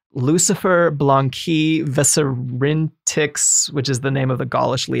kids Lucifer Blanqui Vecerintix, which is the name of the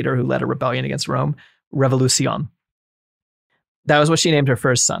Gaulish leader who led a rebellion against Rome, Revolution. That was what she named her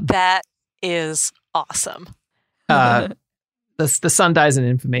first son. That is awesome. The son dies in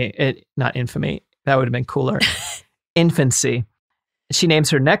infamy. Not infamy. That would have been cooler. Infancy. She names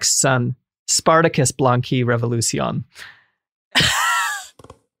her next son Spartacus Blanqui Revolution.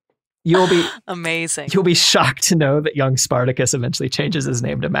 You'll be amazing. You'll be shocked to know that young Spartacus eventually changes his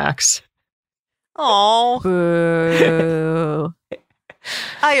name to Max. Oh, boo!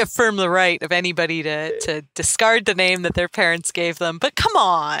 I affirm the right of anybody to discard the name that their parents gave them. But come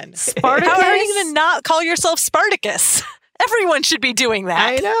on, Spartacus. How are you going to not call yourself Spartacus? Everyone should be doing that.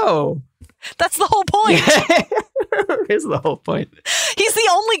 I know. That's the whole point. Here's the whole point. He's the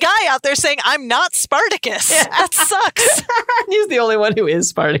only guy out there saying, I'm not Spartacus. Yeah. That sucks. He's the only one who is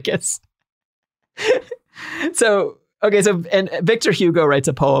Spartacus. And Victor Hugo writes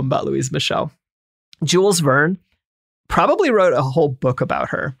a poem about Louise Michel. Jules Verne probably wrote a whole book about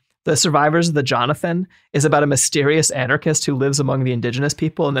her. The Survivors of the Jonathan is about a mysterious anarchist who lives among the indigenous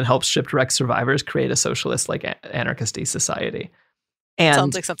people and then helps shipwrecked survivors create a socialist like anarchisty society. And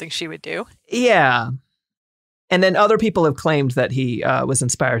sounds like something she would do. Yeah. And then other people have claimed that he was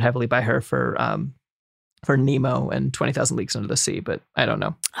inspired heavily by her for Nemo and 20,000 Leagues Under the Sea, but I don't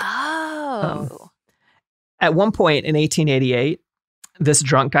know. Oh. At one point in 1888, this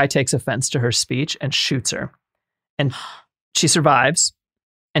drunk guy takes offense to her speech and shoots her. And she survives,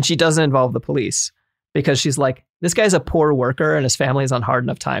 and she doesn't involve the police because she's like, this guy's a poor worker and his family is on hard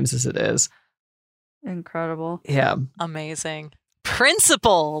enough times as it is. Incredible. Yeah. Amazing.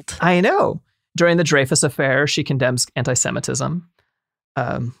 Principled. I know. During the Dreyfus Affair, she condemns anti-Semitism.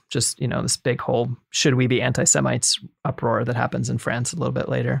 This big whole should we be anti-Semites uproar that happens in France a little bit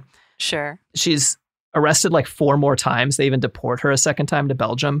later. Sure. She's arrested like 4 more times. They even deport her a second time to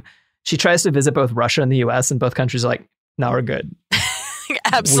Belgium. She tries to visit both Russia and the US, and both countries are like, no, we're good.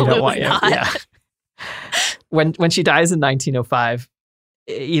 Absolutely we don't want you. not. Yeah. When she dies in 1905,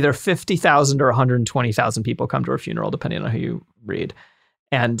 either 50,000 or 120,000 people come to her funeral, depending on who you read.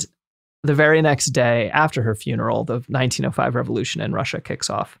 And the very next day after her funeral, the 1905 revolution in Russia kicks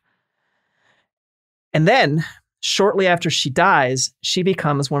off. And then, shortly after she dies, she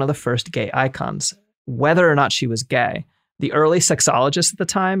becomes one of the first gay icons, whether or not she was gay. The early sexologists at the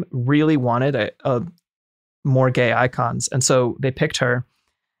time really wanted a more gay icons. And so they picked her.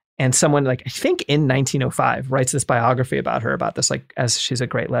 And someone, like, I think in 1905, writes this biography about her, about this, like, as she's a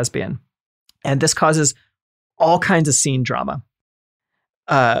great lesbian. And this causes all kinds of scene drama.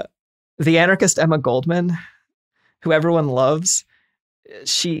 The anarchist Emma Goldman, who everyone loves,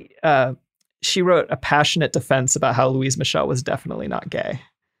 she wrote a passionate defense about how Louise Michel was definitely not gay.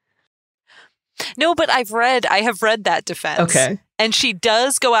 No, but I have read that defense. Okay. And she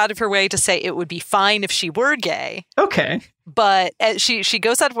does go out of her way to say it would be fine if she were gay. Okay. But she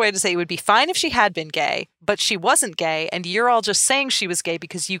goes out of her way to say it would be fine if she had been gay, but she wasn't gay. And you're all just saying she was gay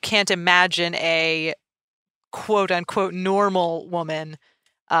because you can't imagine a quote unquote normal woman,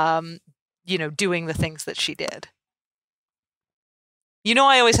 doing the things that she did. You know,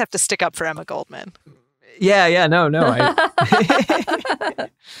 I always have to stick up for Emma Goldman. Yeah, no. The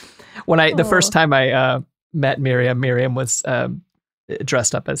first time I met Miriam was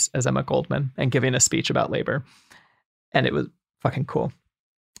dressed up as Emma Goldman and giving a speech about labor. And it was fucking cool.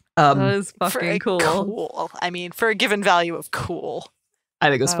 That is fucking cool. I mean, for a given value of cool. I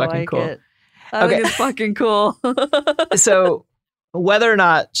think it was fucking cool. I think it's fucking cool. So whether or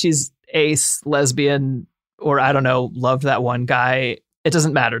not she's ace, lesbian, or I don't know, loved that one guy, it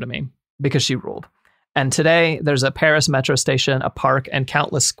doesn't matter to me because she ruled. And today there's a Paris metro station, a park, and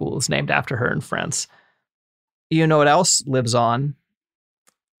countless schools named after her in France. You know what else lives on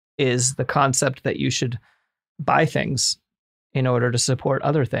is the concept that you should buy things in order to support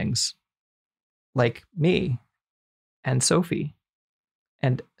other things, like me and Sophie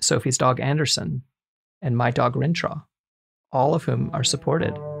and Sophie's dog Anderson and my dog Rintraw, all of whom are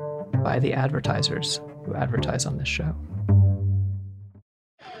supported by the advertisers who advertise on this show.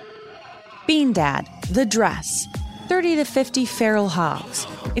 Bean Dad, The Dress, 30 to 50 feral hogs.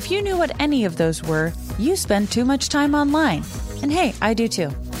 If you knew what any of those were, you spend too much time online. And hey, I do too.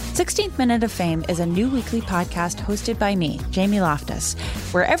 16th Minute of Fame is a new weekly podcast hosted by me, Jamie Loftus,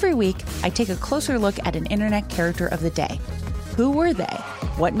 where every week I take a closer look at an internet character of the day. Who were they?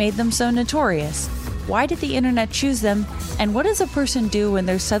 What made them so notorious? Why did the internet choose them? And what does a person do when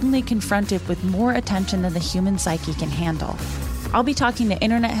they're suddenly confronted with more attention than the human psyche can handle? I'll be talking to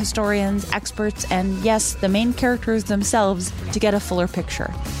internet historians, experts, and yes, the main characters themselves to get a fuller picture.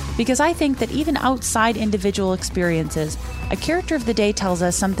 Because I think that even outside individual experiences, a character of the day tells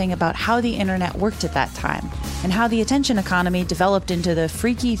us something about how the internet worked at that time and how the attention economy developed into the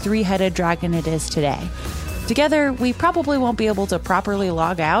freaky three-headed dragon it is today. Together, we probably won't be able to properly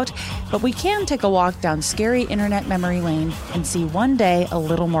log out, but we can take a walk down scary internet memory lane and see one day a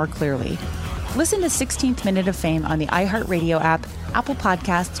little more clearly. Listen to 16th Minute of Fame on the iHeartRadio app, Apple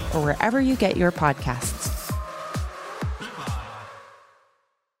Podcasts, or wherever you get your podcasts.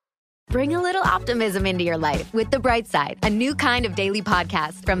 Bring a little optimism into your life with The Bright Side, a new kind of daily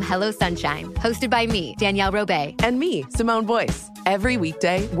podcast from Hello Sunshine, hosted by me, Danielle Robay. And me, Simone Boyce. Every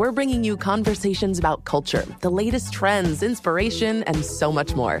weekday, we're bringing you conversations about culture, the latest trends, inspiration, and so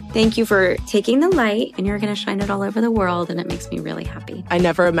much more. Thank you for taking the light, and you're going to shine it all over the world, and it makes me really happy. I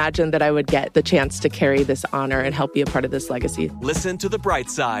never imagined that I would get the chance to carry this honor and help be a part of this legacy. Listen to The Bright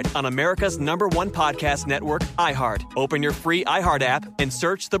Side on America's #1 podcast network, iHeart. Open your free iHeart app and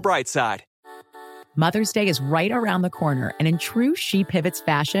search The Bright Side. Mother's Day is right around the corner, and in true She Pivots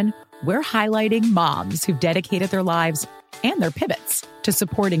fashion, we're highlighting moms who've dedicated their lives and their pivots to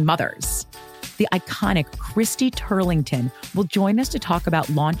supporting mothers. The iconic Christy Turlington will join us to talk about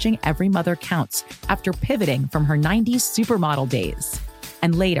launching Every Mother Counts after pivoting from her 90s supermodel days.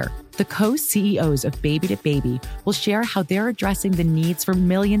 And later, the co-CEOs of Baby to Baby will share how they're addressing the needs for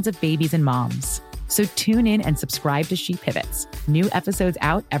millions of babies and moms. So tune in and subscribe to She Pivots. New episodes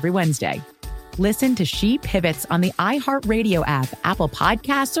out every Wednesday. Listen to She Pivots on the iHeartRadio app, Apple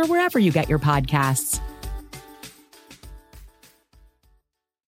Podcasts, or wherever you get your podcasts.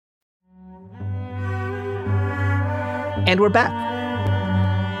 And we're back.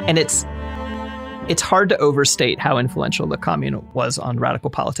 And it's hard to overstate how influential the Commune was on radical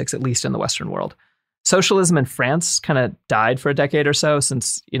politics, at least in the Western world. Socialism in France kind of died for a decade or so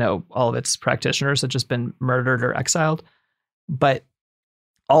since, all of its practitioners had just been murdered or exiled. But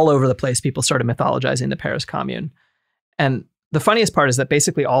all over the place, people started mythologizing the Paris Commune. And the funniest part is that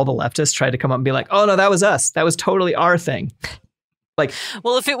basically all the leftists tried to come up and be like, oh, no, that was us. That was totally our thing. Like,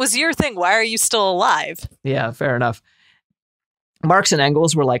 well, if it was your thing, why are you still alive? Yeah, fair enough. Marx and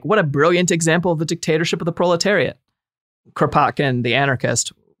Engels were like, what a brilliant example of the dictatorship of the proletariat. Kropotkin, the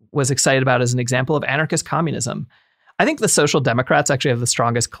anarchist, was excited about as an example of anarchist communism. I think the Social Democrats actually have the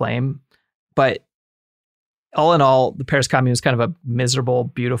strongest claim, but all in all, the Paris Commune was kind of a miserable,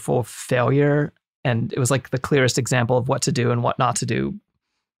 beautiful failure. And it was like the clearest example of what to do and what not to do,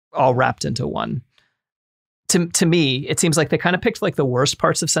 all wrapped into one. To me, it seems like they kind of picked like the worst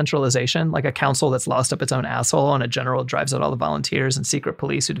parts of centralization, like a council that's lost up its own asshole and a general drives out all the volunteers and secret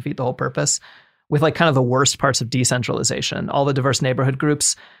police who defeat the whole purpose, with like kind of the worst parts of decentralization. All the diverse neighborhood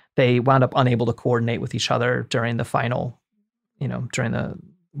groups, they wound up unable to coordinate with each other during the final, during the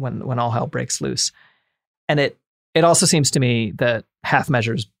when all hell breaks loose. And it also seems to me that half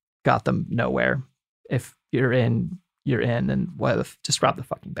measures got them nowhere. If you're in, you're in, and just rob the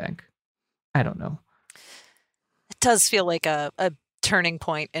fucking bank. I don't know. It does feel like a turning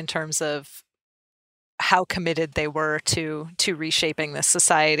point in terms of how committed they were to reshaping this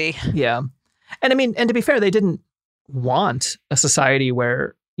society. Yeah. And I mean, and to be fair, they didn't want a society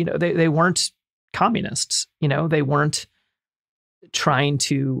where, they weren't communists, they weren't trying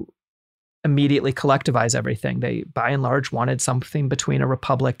to immediately collectivize everything. They, by and large, wanted something between a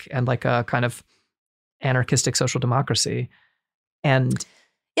republic and like a kind of anarchistic social democracy. And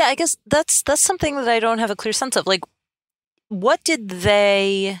yeah, I guess that's something that I don't have a clear sense of. Like, what did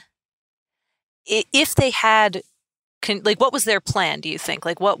they, if they had, like, what was their plan, do you think?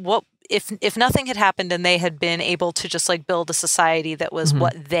 Like, what if nothing had happened and they had been able to just like build a society that was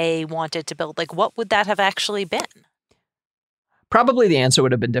what they wanted to build, like, what would that have actually been? Probably the answer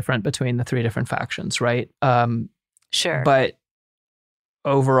would have been different between the three different factions, right? Sure. But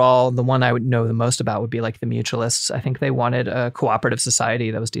overall, the one I would know the most about would be like the mutualists. I think they wanted a cooperative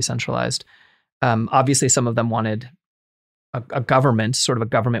society that was decentralized. Obviously, some of them wanted a government, sort of a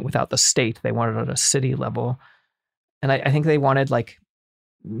government without the state. They wanted it at a city level. And I think they wanted like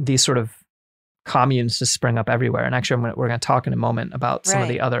these sort of communes to spring up everywhere. And actually, we're going to talk in a moment about some of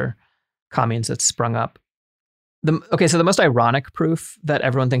the other communes that sprung up. So the most ironic proof that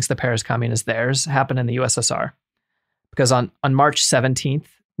everyone thinks the Paris Commune is theirs happened in the USSR. Because on March 17th,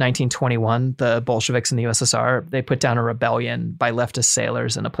 1921, the Bolsheviks in the USSR, they put down a rebellion by leftist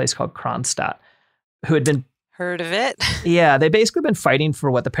sailors in a place called Kronstadt, who had been... Heard of it? Yeah, they basically been fighting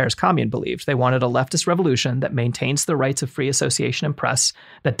for what the Paris Commune believed. They wanted a leftist revolution that maintains the rights of free association and press,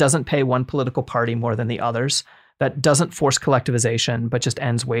 that doesn't pay one political party more than the others, that doesn't force collectivization, but just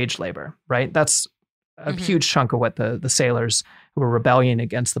ends wage labor, right? That's a huge chunk of what the sailors who were rebelling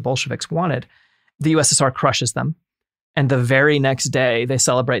against the Bolsheviks wanted. The USSR crushes them. And the very next day, they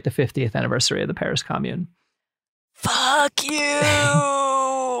celebrate the 50th anniversary of the Paris Commune. Fuck you!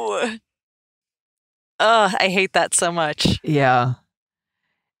 I hate that so much. Yeah.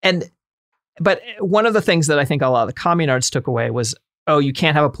 But one of the things that I think a lot of the communards took away was, you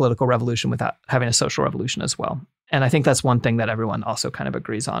can't have a political revolution without having a social revolution as well. And I think that's one thing that everyone also kind of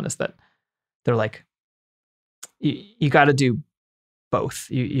agrees on, is that they're like, you got to do both.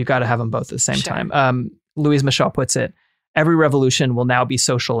 You got to have them both at the same time. Louise Michel puts it, every revolution will now be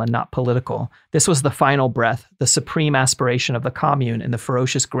social and not political. This was the final breath, the supreme aspiration of the commune in the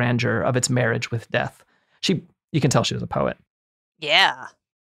ferocious grandeur of its marriage with death. You can tell she was a poet. Yeah.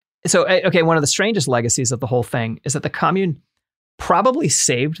 So, okay, one of the strangest legacies of the whole thing is that the commune probably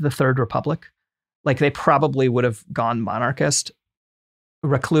saved the Third Republic. Like, they probably would have gone monarchist.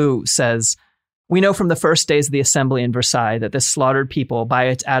 Reclus says, we know from the first days of the assembly in Versailles that this slaughtered people, by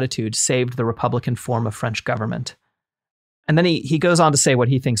its attitude, saved the republican form of French government. And then he goes on to say what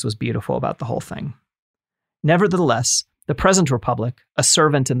he thinks was beautiful about the whole thing. Nevertheless, the present republic, a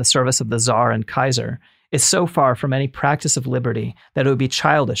servant in the service of the Tsar and Kaiser, is so far from any practice of liberty that it would be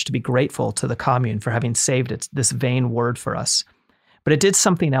childish to be grateful to the commune for having saved this vain word for us. But it did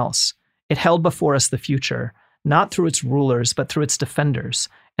something else. It held before us the future, not through its rulers, but through its defenders,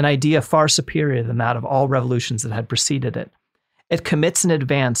 an idea far superior than that of all revolutions that had preceded it. It commits in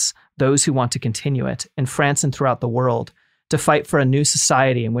advance those who want to continue it, in France and throughout the world, to fight for a new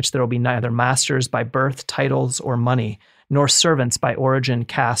society in which there will be neither masters by birth, titles, or money, nor servants by origin,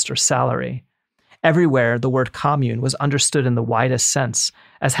 caste, or salary. Everywhere, the word commune was understood in the widest sense,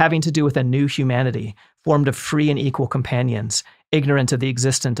 as having to do with a new humanity, formed of free and equal companions, ignorant of the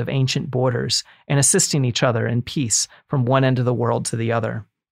existence of ancient borders, and assisting each other in peace from one end of the world to the other.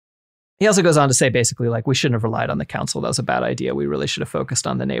 He also goes on to say basically, like, we shouldn't have relied on the council. That was a bad idea. We really should have focused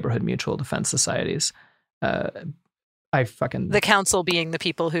on the neighborhood mutual defense societies. The council being the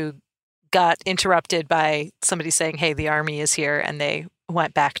people who got interrupted by somebody saying, hey, the army is here, and they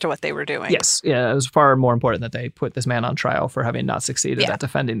went back to what they were doing. Yes. Yeah. It was far more important that they put this man on trial for having not succeeded at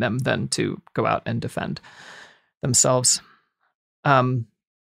defending them than to go out and defend themselves. And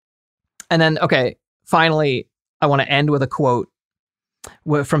then, okay, finally, I want to end with a quote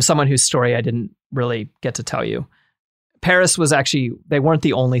from someone whose story I didn't really get to tell you. Paris was actually, they weren't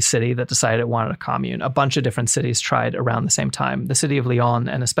the only city that decided it wanted a commune. A bunch of different cities tried around the same time. The city of Lyon,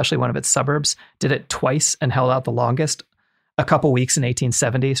 and especially one of its suburbs, did it twice and held out the longest. A couple weeks in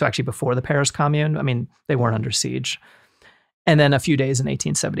 1870, so actually before the Paris Commune. I mean, they weren't under siege. And then a few days in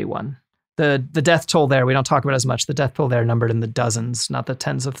 1871. The death toll there, we don't talk about as much. The death toll there numbered in the dozens, not the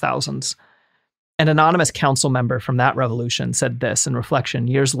tens of thousands. An anonymous council member from that revolution said this in reflection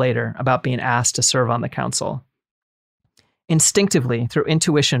years later about being asked to serve on the council. Instinctively, through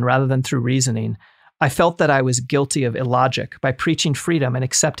intuition rather than through reasoning, I felt that I was guilty of illogic by preaching freedom and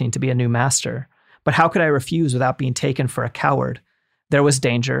accepting to be a new master. But how could I refuse without being taken for a coward? There was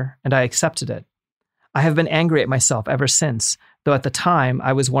danger, and I accepted it. I have been angry at myself ever since, though at the time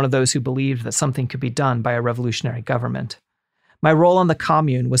I was one of those who believed that something could be done by a revolutionary government. My role on the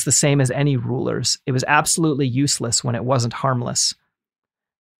commune was the same as any ruler's. It was absolutely useless when it wasn't harmless.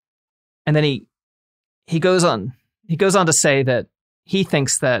 And then he goes on he goes on to say that he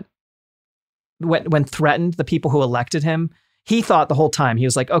thinks that when threatened, the people who elected him, he thought the whole time, he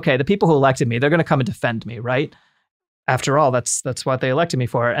was like, okay, the people who elected me, they're going to come and defend me, right? After all, that's what they elected me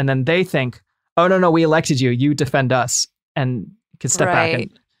for. And then they think, oh, no, we elected you. You defend us. And can step back.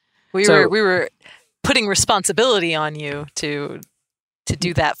 And we were putting responsibility on you to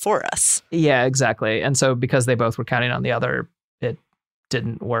do that for us. Yeah, exactly. And so because they both were counting on the other, it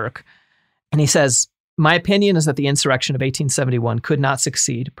didn't work. And he says, my opinion is that the insurrection of 1871 could not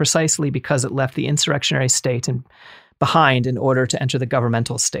succeed precisely because it left the insurrectionary state behind in order to enter the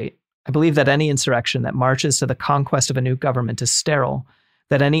governmental state. I believe that any insurrection that marches to the conquest of a new government is sterile,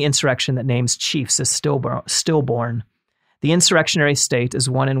 that any insurrection that names chiefs is stillborn. The insurrectionary state is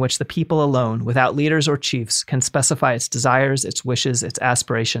one in which the people alone, without leaders or chiefs, can specify its desires, its wishes, its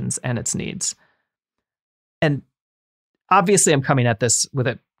aspirations, and its needs. And obviously I'm coming at this with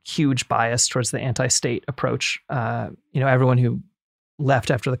a huge bias towards the anti-state approach. Everyone who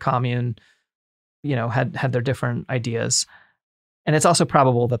left after the Commune, had their different ideas. And it's also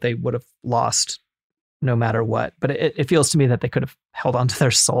probable that they would have lost no matter what. But it feels to me that they could have held on to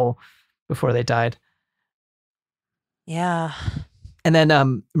their soul before they died. Yeah. And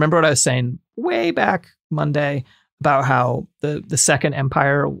then remember what I was saying way back Monday about how the Second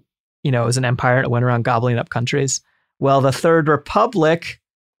Empire, is an empire and it went around gobbling up countries. Well, the Third Republic,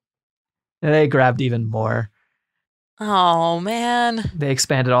 they grabbed even more. Oh, man. They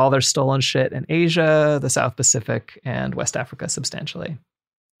expanded all their stolen shit in Asia, the South Pacific, and West Africa substantially.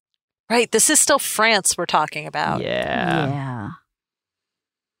 Right. This is still France we're talking about. Yeah.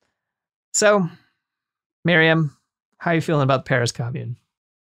 So, Miriam, how are you feeling about the Paris Commune?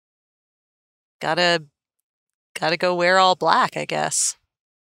 Gotta go wear all black, I guess.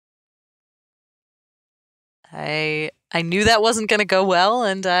 I knew that wasn't going to go well,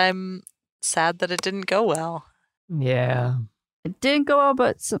 and I'm sad that it didn't go well. Yeah. It didn't go well,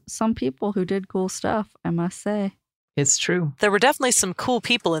 but some people who did cool stuff, I must say. It's true. There were definitely some cool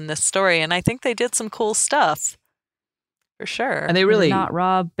people in this story, and I think they did some cool stuff. For sure. And they really... Did not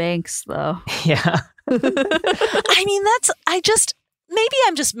rob banks, though. Yeah. I mean,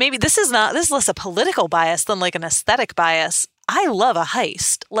 maybe this is less a political bias than like an aesthetic bias. I love a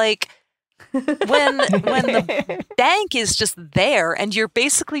heist. Like when the bank is just there and you're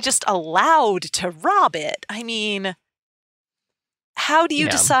basically just allowed to rob it. I mean, how do you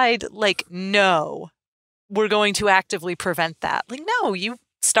decide, like, no, we're going to actively prevent that? Like, no, you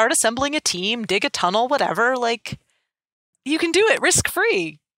start assembling a team, dig a tunnel, whatever. Like, you can do it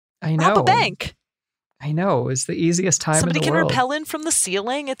risk-free. I know. Rob a bank. I know. It's the easiest time Somebody in the can world. rappel in from the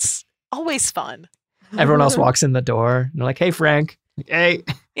ceiling. It's always fun. Everyone else walks in the door. And they're like, hey, Frank. Hey.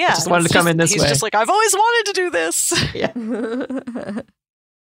 Yeah. I just wanted to come in this way. He's just like, I've always wanted to do this. Yeah.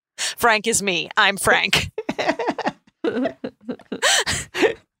 Frank is me. I'm Frank. And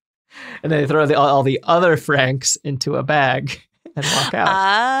they throw all the other Franks into a bag and walk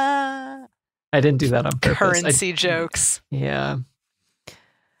out. I didn't do that on purpose. Currency jokes. Yeah.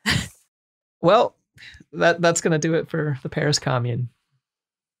 Well, that's going to do it for the Paris Commune.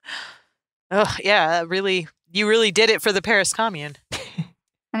 Oh, yeah. Really, you really did it for the Paris Commune.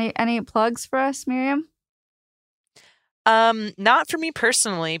 Any plugs for us, Miriam? Not for me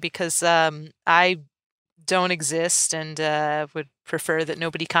personally, because I don't exist and would prefer that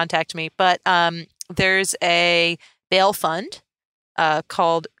nobody contact me. But there's a bail fund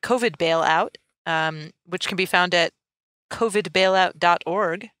called COVID Bailout, which can be found at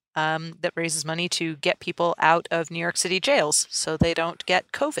covidbailout.org. That raises money to get people out of New York City jails so they don't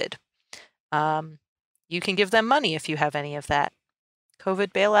get COVID. You can give them money if you have any of that.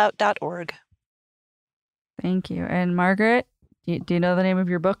 covidbailout.org. Thank you. And Margaret, do you know the name of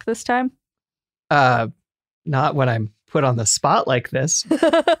your book this time? Not when I'm put on the spot like this.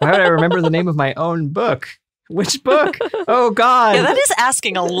 Why would I remember the name of my own book? Which book? Oh, God. Yeah, that is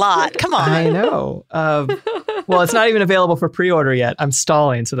asking a lot. Come on. I know. Well, it's not even available for pre-order yet. I'm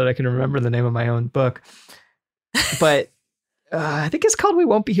stalling so that I can remember the name of my own book. But I think it's called We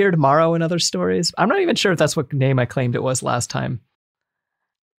Won't Be Here Tomorrow and Other Stories. I'm not even sure if that's what name I claimed it was last time.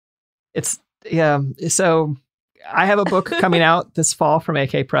 So I have a book coming out this fall from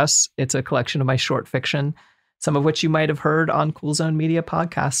AK Press. It's a collection of my short fiction, some of which you might have heard on Cool Zone Media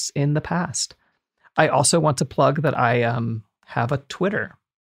podcasts in the past. I also want to plug that I have a Twitter,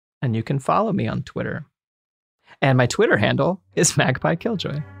 and you can follow me on Twitter. And my Twitter handle is Magpie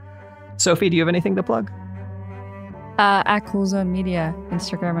Killjoy. Sophie, do you have anything to plug? At Cool Zone Media,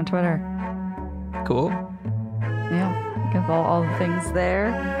 Instagram and Twitter. Cool. Yeah, give all the things there.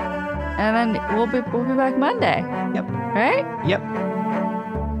 And then we'll be back Monday. Yep. Right? Yep.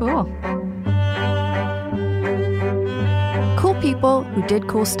 Cool. People Who Did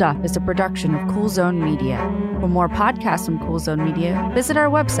Cool Stuff is a production of Cool Zone Media. For more podcasts from Cool Zone Media, visit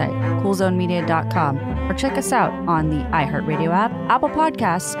our website, coolzonemedia.com, or check us out on the iHeartRadio app, Apple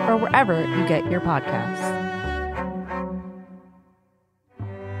Podcasts, or wherever you get your podcasts.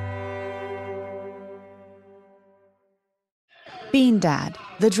 Bean Dad,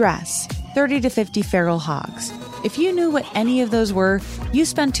 The Dress, 30 to 50 Feral Hogs. If you knew what any of those were, you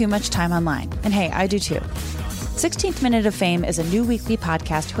spend too much time online. And hey, I do too. 16th Minute of Fame is a new weekly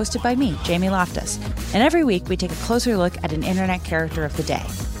podcast hosted by me, Jamie Loftus. And every week we take a closer look at an internet character of the day.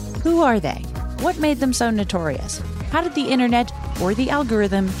 Who are they? What made them so notorious? How did the internet or the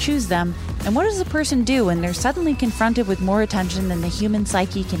algorithm choose them? And what does a person do when they're suddenly confronted with more attention than the human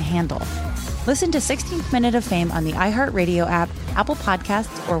psyche can handle? Listen to 16th Minute of Fame on the iHeartRadio app, Apple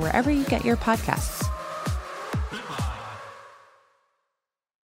Podcasts, or wherever you get your podcasts.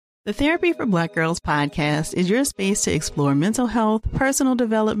 The Therapy for Black Girls podcast is your space to explore mental health, personal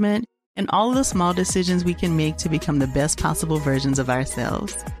development, and all of the small decisions we can make to become the best possible versions of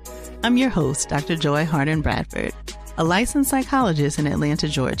ourselves. I'm your host, Dr. Joy Harden Bradford, a licensed psychologist in Atlanta,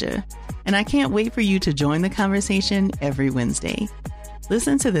 Georgia, and I can't wait for you to join the conversation every Wednesday.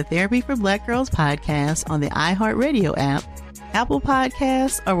 Listen to the Therapy for Black Girls podcast on the iHeartRadio app, Apple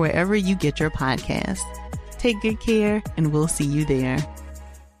Podcasts, or wherever you get your podcasts. Take good care, and we'll see you there.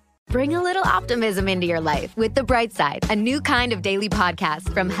 Bring a little optimism into your life with The Bright Side, a new kind of daily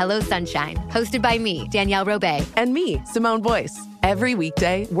podcast from Hello Sunshine, hosted by me, Danielle Robay. And me, Simone Boyce. Every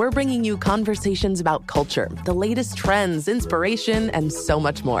weekday, we're bringing you conversations about culture, the latest trends, inspiration, and so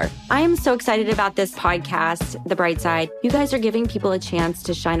much more. I am so excited about this podcast, The Bright Side. You guys are giving people a chance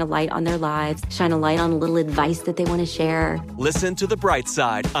to shine a light on their lives, shine a light on a little advice that they want to share. Listen to The Bright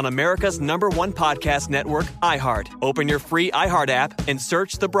Side on America's #1 podcast network, iHeart. Open your free iHeart app and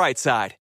search The Bright Side.